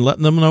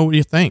letting them know what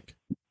you think.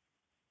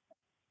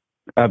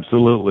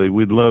 Absolutely,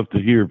 we'd love to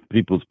hear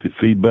people's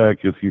feedback.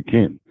 If you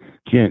can't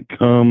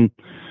come,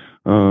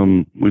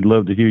 we'd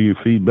love to hear your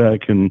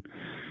feedback, and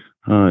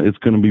it's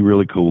going to be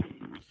really cool.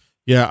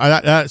 Yeah,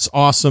 that's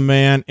awesome,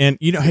 man. And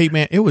hey,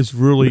 man, it was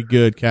really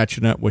good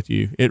catching up with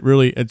you.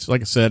 It's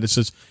like I said,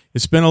 it's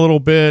been a little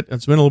bit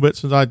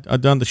since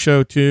I've done the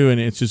show too,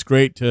 and it's just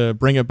great to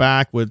bring it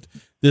back with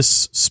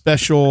this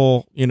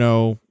special,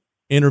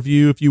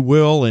 interview, if you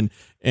will, and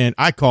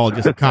I call it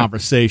just a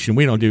conversation.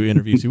 We don't do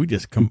interviews; we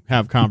just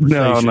have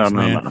conversations,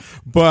 man. No.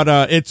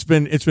 But it's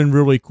been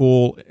really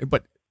cool.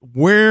 But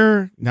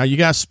now you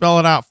got to spell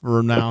it out for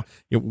them now.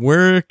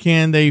 Where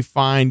can they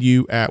find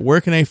you at?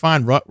 Where can they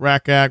find Ruck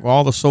Rack,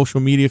 all the social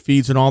media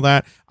feeds and all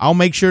that? I'll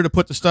make sure to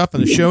put the stuff in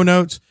the show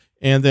notes,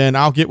 and then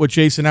I'll get with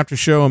Jason after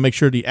show and make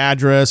sure the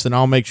address, and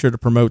I'll make sure to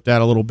promote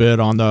that a little bit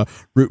on the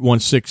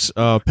Route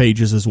 16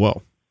 pages as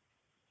well.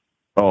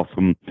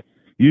 Awesome.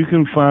 You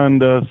can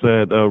find us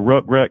at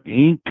Ruck Rack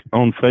Inc.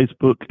 on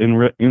Facebook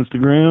and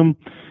Instagram.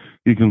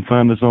 You can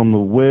find us on the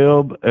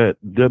web at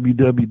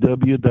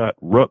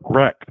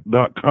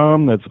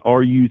www.ruckrack.com. That's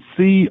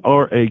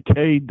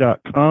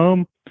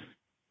RUCRAK.com.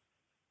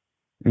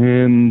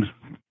 And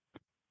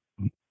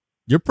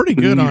you're pretty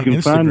good on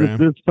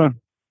Instagram.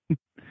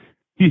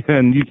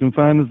 And you can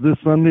find us this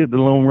Sunday at the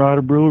Lone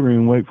Rider Brewery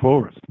in Wake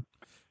Forest.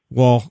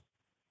 Well,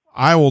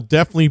 I will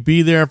definitely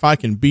be there if I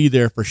can be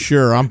there for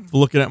sure. I'm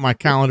looking at my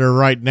calendar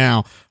right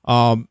now.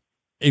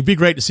 It'd be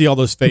great to see all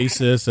those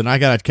faces, and I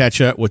got to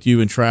catch up with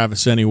you and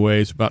Travis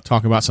anyways about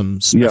talking about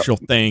some special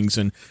things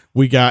and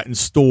we got in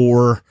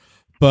store,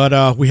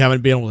 but we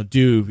haven't been able to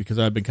do because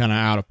I've been kind of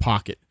out of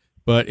pocket.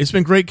 But it's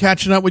been great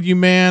catching up with you,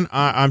 man.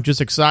 I'm just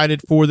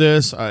excited for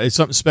this. It's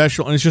something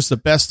special, and it's just the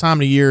best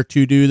time of year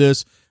to do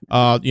this.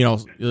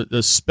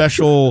 The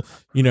special,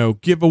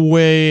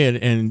 giveaway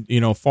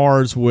and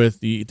far as with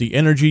the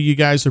energy you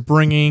guys are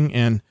bringing.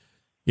 And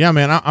yeah,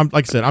 man, I'm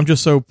like I said, I'm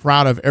just so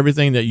proud of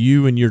everything that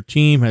you and your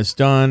team has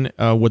done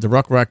with the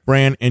Ruck Rack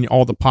brand and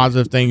all the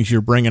positive things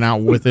you're bringing out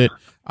with it.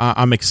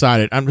 I'm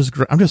excited. I'm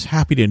just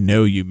happy to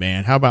know you,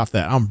 man. How about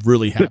that? I'm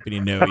really happy to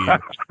know you.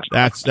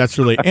 That's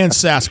really, and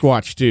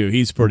Sasquatch too.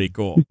 He's pretty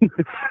cool.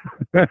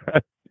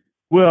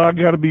 Well, I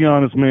got to be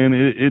honest, man.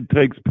 It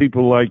takes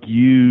people like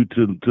you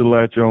to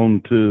latch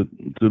on to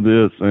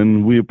this,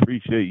 and we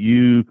appreciate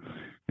you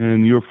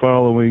and your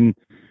following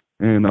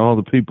and all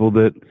the people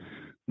that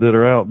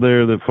are out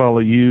there that follow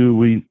you.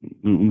 We're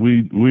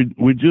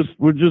just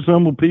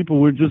humble people.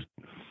 We're just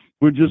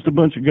a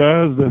bunch of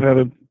guys that had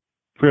a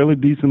fairly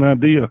decent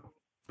idea.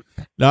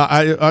 No,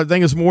 I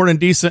think it's more than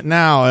decent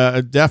now,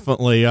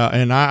 definitely.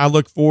 And I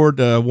look forward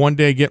to one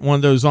day getting one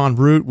of those en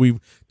route. We've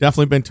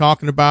definitely been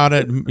talking about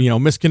it,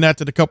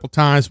 misconnected a couple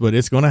times, but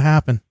it's going to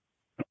happen.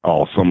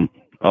 Awesome.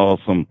 All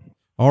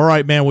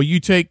right, man. Well, you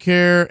take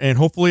care, and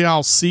hopefully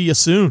I'll see you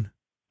soon.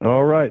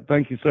 All right.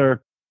 Thank you, sir.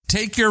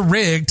 Take your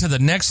rig to the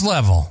next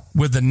level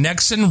with the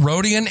Nexen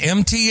Roadian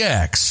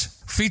MTX.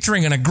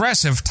 Featuring an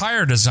aggressive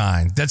tire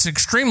design that's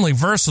extremely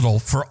versatile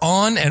for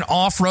on- and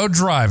off-road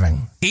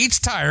driving.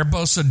 Each tire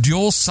boasts a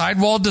dual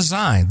sidewall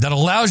design that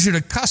allows you to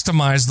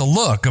customize the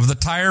look of the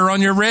tire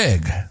on your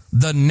rig.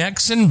 The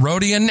Nexen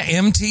Roadian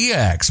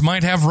MTX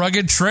might have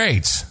rugged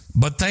traits,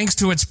 but thanks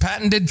to its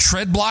patented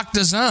tread block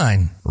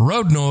design,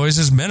 road noise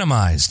is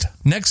minimized.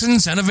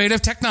 Nexen's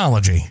innovative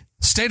technology,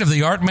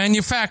 state-of-the-art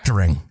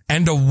manufacturing,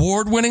 and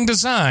award-winning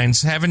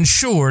designs have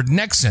ensured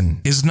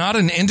Nexen is not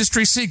an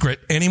industry secret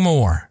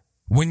anymore.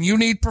 When you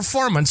need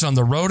performance on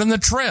the road and the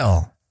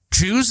trail,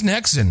 choose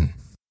Nexen.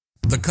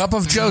 The Cup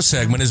of Joe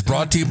segment is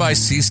brought to you by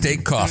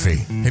C-State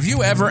Coffee. Have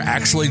you ever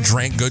actually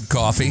drank good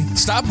coffee?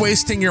 Stop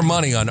wasting your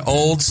money on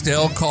old,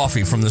 stale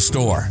coffee from the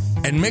store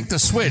and make the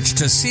switch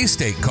to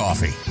C-State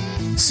Coffee.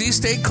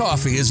 Seastate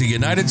Coffee is a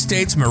United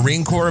States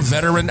Marine Corps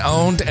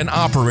veteran-owned and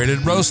operated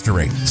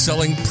roastery,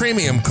 selling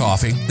premium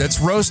coffee that's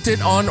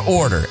roasted on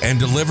order and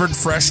delivered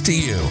fresh to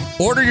you.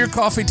 Order your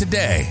coffee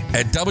today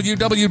at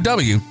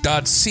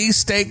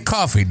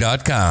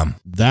www.seastatecoffee.com.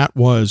 That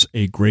was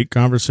a great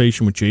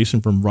conversation with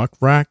Jason from Ruck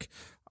Rack.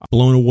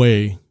 Blown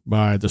away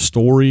by the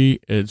story.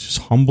 It's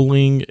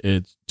humbling.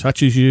 It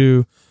touches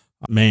you.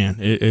 Man,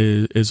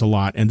 it is a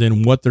lot. And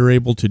then what they're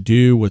able to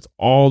do with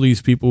all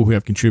these people who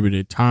have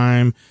contributed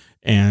time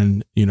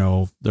and,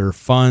 their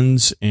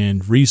funds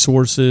and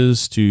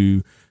resources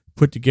to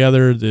put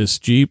together this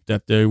Jeep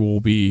that they will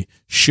be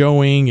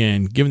showing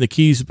and giving the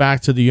keys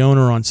back to the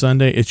owner on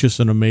Sunday. It's just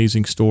an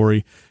amazing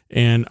story.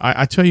 And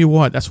I tell you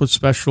what, that's what's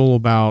special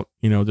about,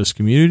 this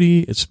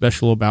community. It's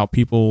special about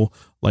people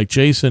like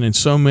Jason and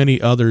so many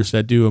others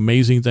that do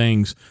amazing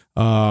things,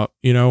 and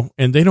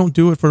they don't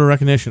do it for the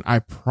recognition. I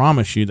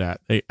promise you that.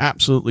 They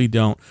absolutely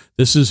don't.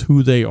 This is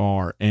who they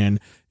are.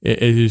 And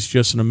it is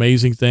just an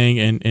amazing thing.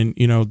 And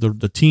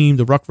the team,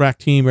 the Ruck Rack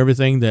team,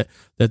 everything that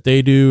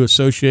they do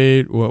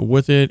associated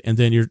with it. And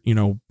then you're,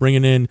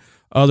 bringing in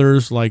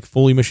others like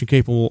fully mission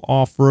capable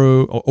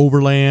off-road,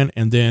 overland,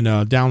 and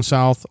then down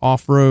south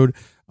off-road.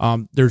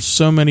 There's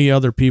so many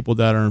other people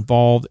that are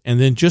involved,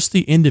 and then just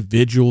the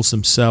individuals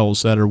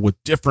themselves that are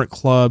with different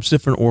clubs,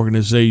 different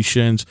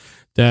organizations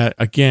that,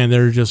 again,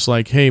 they're just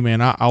like, hey man,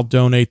 I'll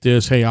donate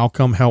this. Hey, I'll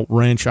come help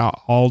wrench.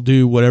 I'll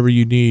do whatever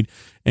you need,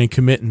 and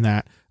committing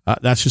that.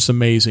 That's just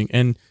amazing.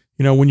 And,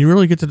 when you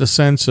really get to the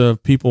sense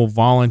of people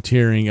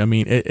volunteering, I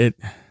mean, it's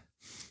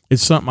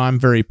something I'm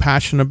very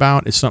passionate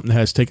about. It's something that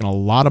has taken a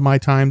lot of my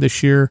time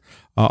this year,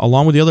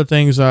 along with the other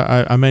things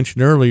I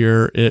mentioned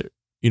earlier.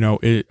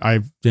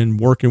 I've been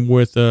working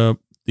with the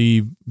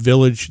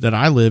village that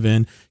I live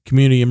in,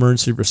 Community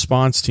Emergency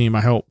Response Team.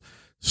 I helped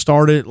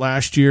start it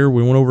last year.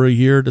 We went over a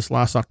year this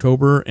last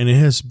October, and it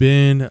has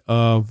been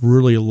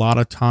really a lot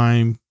of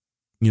time,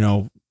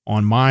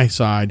 on my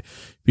side,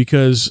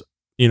 because,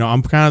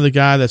 I'm kind of the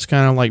guy that's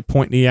kind of like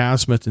pointing the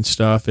azimuth and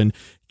stuff and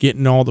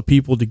getting all the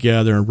people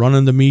together and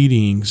running the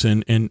meetings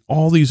and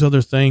all these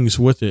other things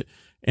with it.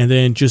 And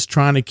then just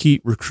trying to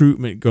keep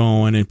recruitment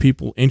going and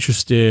people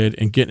interested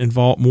and getting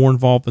more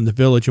involved in the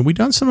village. And we've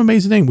done some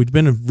amazing things. We've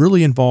been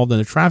really involved in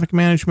the traffic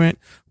management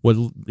with,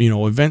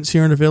 events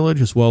here in the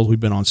village, as well as we've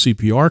been on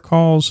CPR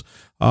calls,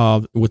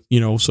 so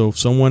if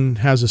someone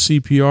has a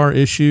CPR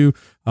issue,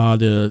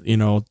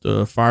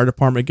 the fire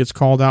department gets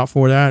called out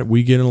for that.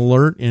 We get an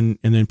alert, and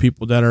then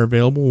people that are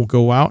available will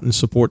go out and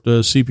support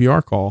the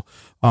CPR call.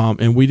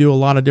 And we do a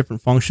lot of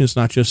different functions,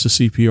 not just the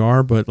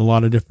CPR, but a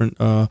lot of different,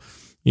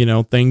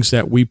 things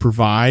that we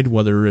provide,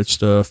 whether it's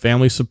the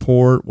family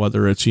support,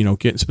 whether it's,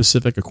 getting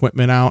specific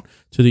equipment out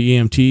to the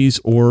EMTs,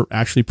 or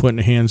actually putting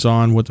the hands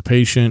on with the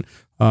patient,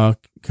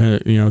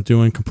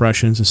 doing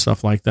compressions and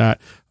stuff like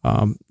that.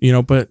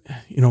 But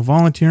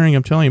volunteering,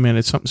 I'm telling you, man,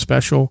 it's something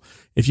special.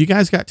 If you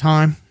guys got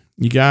time,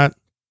 you got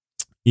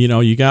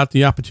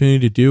the opportunity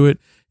to do it.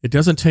 It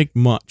doesn't take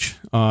much.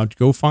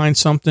 Go find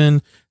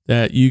something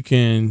that you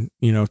can,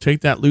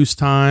 take that loose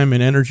time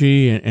and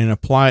energy and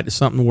apply it to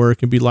something where it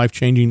can be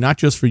life-changing, not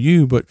just for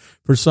you, but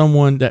for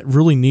someone that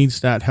really needs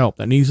that help,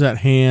 that needs that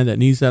hand, that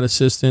needs that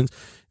assistance,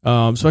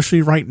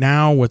 especially right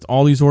now with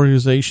all these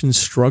organizations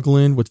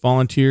struggling with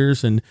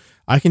volunteers. And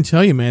I can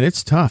tell you, man,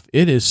 it's tough.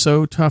 It is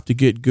so tough to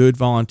get good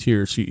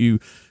volunteers. You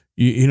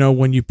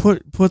when you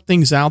put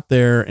things out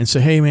there and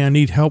say, hey, man, I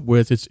need help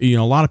with it, a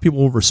lot of people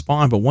will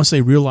respond, but once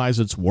they realize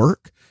it's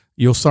work,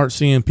 you'll start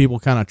seeing people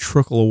kind of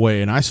trickle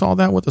away. And I saw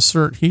that with the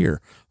CERT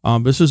here.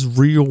 This is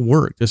real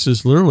work. This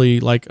is literally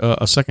like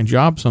a second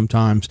job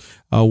sometimes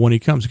when it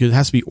comes, because it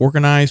has to be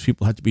organized.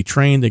 People have to be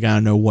trained. They got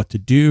to know what to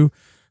do.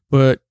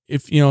 But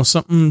if,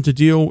 something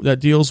that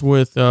deals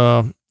with,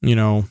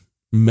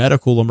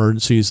 medical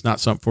emergency is not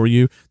something for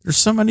you, there's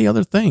so many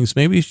other things.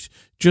 Maybe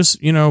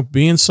just,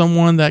 being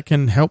someone that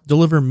can help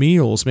deliver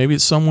meals. Maybe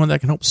it's someone that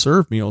can help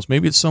serve meals.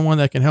 Maybe it's someone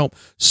that can help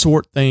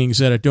sort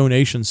things at a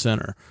donation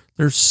center.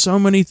 There's so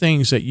many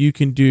things that you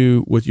can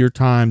do with your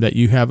time that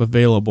you have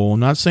available. I'm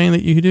not saying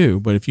that you do,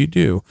 but if you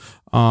do,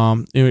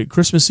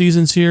 Christmas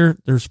season's here.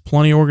 There's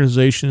plenty of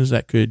organizations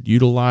that could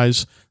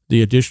utilize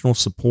the additional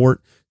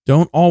support.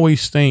 Don't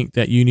always think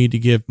that you need to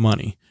give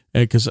money,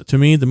 because to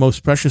me, the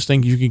most precious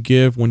thing you can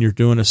give when you're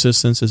doing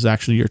assistance is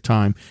actually your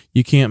time.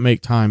 You can't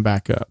make time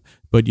back up,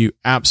 but you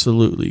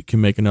absolutely can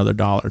make another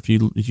dollar. If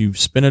you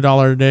spend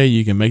 $1 a day,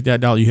 you can make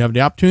that dollar. You have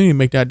the opportunity to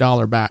make that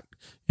dollar back.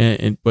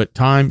 But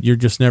time, you're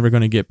just never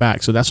going to get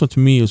back. So that's what, to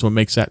me, is what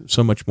makes that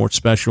so much more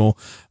special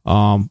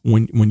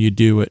when you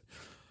do it.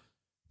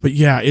 But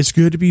yeah, it's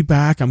good to be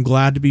back. I'm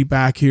glad to be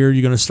back here.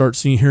 You're going to start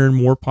hearing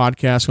more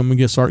podcasts. I'm going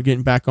to start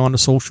getting back onto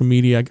social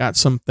media. I got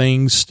some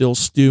things still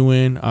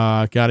stewing.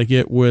 Got to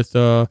get with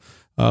a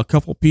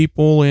couple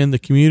people in the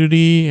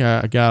community.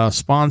 I got a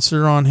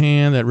sponsor on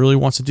hand that really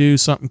wants to do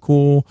something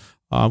cool.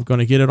 I'm going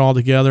to get it all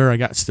together.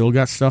 I still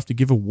got stuff to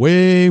give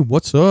away.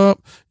 What's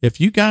up?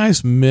 If you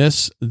guys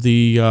miss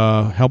the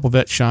Help a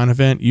Vet Shine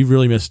event, you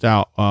really missed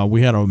out.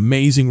 We had an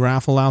amazing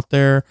raffle out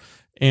there.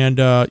 And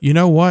you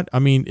know what? I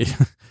mean,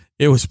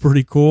 it was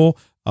pretty cool.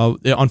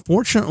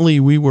 Unfortunately,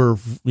 we were,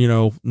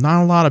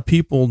 not a lot of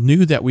people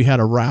knew that we had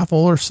a raffle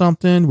or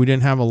something. We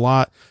didn't have a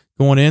lot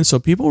going in, so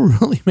people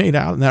really made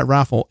out in that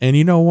raffle. And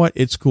you know what?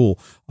 It's cool.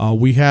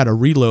 We had a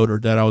reloader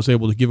that I was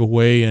able to give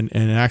away, and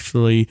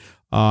actually,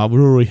 we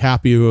were really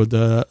happy with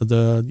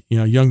the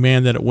young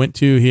man that it went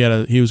to.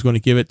 He was going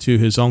to give it to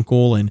his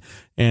uncle, and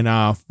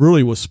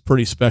really was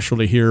pretty special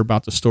to hear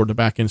about the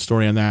back end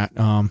story on that.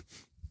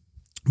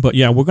 But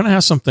yeah, we're going to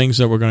have some things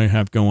that we're going to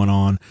have going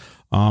on.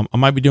 I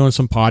might be doing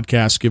some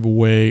podcast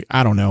giveaway.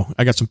 I don't know.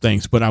 I got some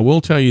things, but I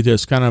will tell you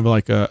this, kind of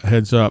like a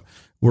heads up.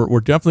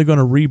 We're definitely going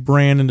to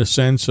rebrand in the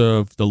sense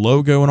of the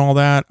logo and all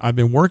that. I've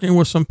been working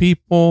with some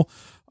people.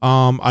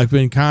 I've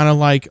been kind of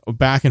like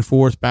back and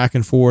forth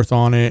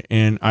on it.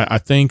 And I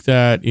think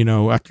that,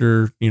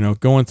 after,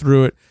 going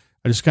through it,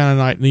 I just kind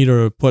of need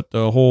to put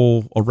the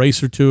whole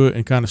eraser to it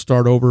and kind of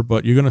start over.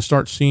 But you're going to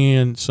start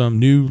seeing some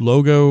new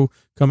logo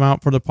come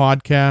out for the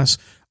podcast.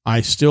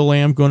 I still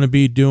am going to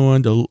be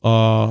doing the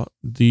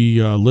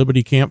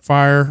Liberty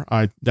Campfire.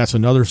 That's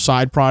another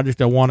side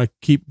project I want to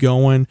keep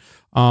going.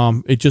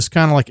 It just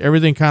kind of like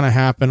everything kind of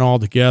happened all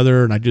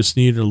together, and I just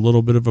needed a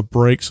little bit of a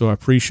break. So I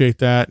appreciate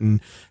that. And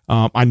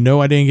I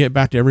know I didn't get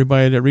back to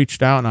everybody that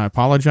reached out, and I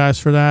apologize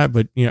for that.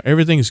 But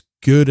everything's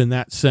good in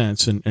that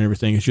sense, and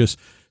everything. It's just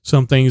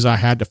some things I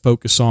had to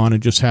focus on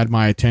and just had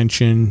my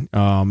attention.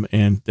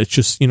 And it's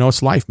just,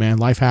 it's life, man.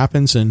 Life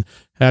happens, and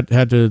had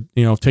to,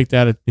 take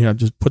that,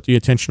 just put the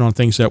attention on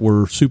things that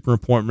were super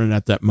important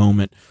at that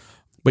moment.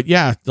 But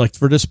yeah, like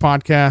for this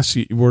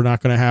podcast, we're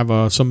not going to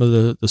have some of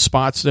the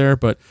spots there,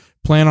 but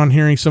plan on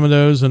hearing some of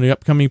those in the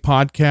upcoming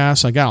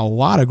podcasts. I got a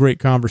lot of great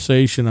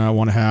conversation I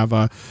want to have.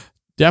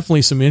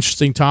 Definitely some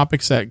interesting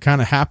topics that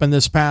kind of happened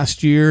this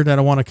past year that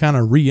I want to kind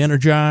of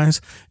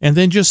re-energize. And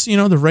then just,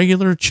 the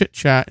regular chit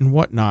chat and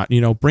whatnot,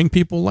 bring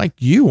people like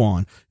you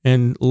on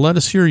and let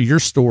us hear your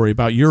story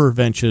about your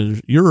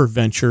adventures, your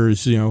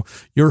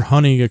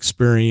hunting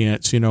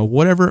experience,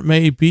 whatever it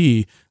may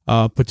be.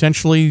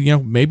 Potentially,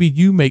 maybe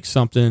you make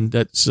something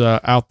that's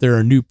out there,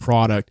 a new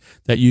product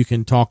that you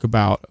can talk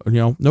about.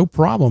 No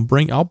problem.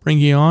 I'll bring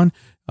you on.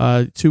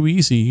 Too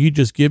easy. You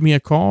just give me a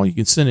call. You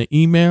can send an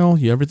email.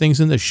 Everything's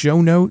in the show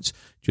notes.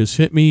 Just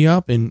hit me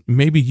up, and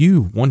maybe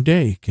you one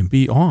day can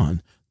be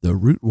on the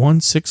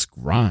Route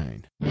 16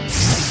 Grind.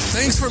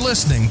 Thanks for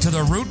listening to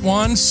the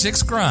Route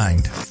 16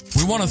 Grind.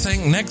 We want to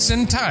thank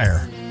Nexen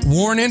Tire,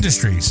 Warren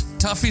Industries,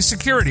 Tuffy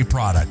Security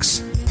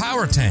Products,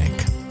 Power Tank,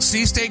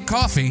 Seastate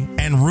Coffee,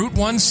 and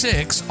Route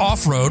 16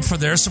 Off-Road for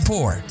their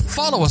support.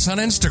 Follow us on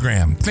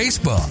Instagram,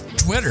 Facebook,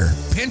 Twitter,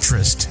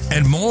 Pinterest,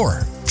 and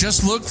more.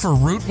 Just look for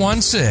Route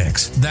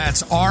 16.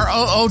 That's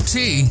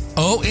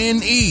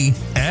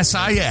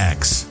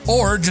ROOTONESIX.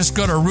 Or just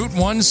go to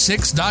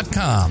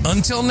Route16.com.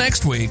 Until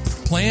next week,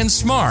 plan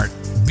smart,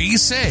 be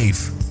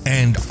safe,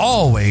 and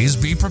always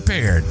be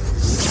prepared.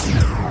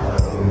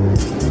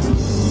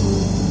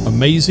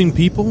 Amazing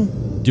people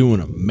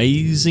doing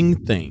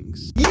amazing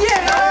things. Yeah!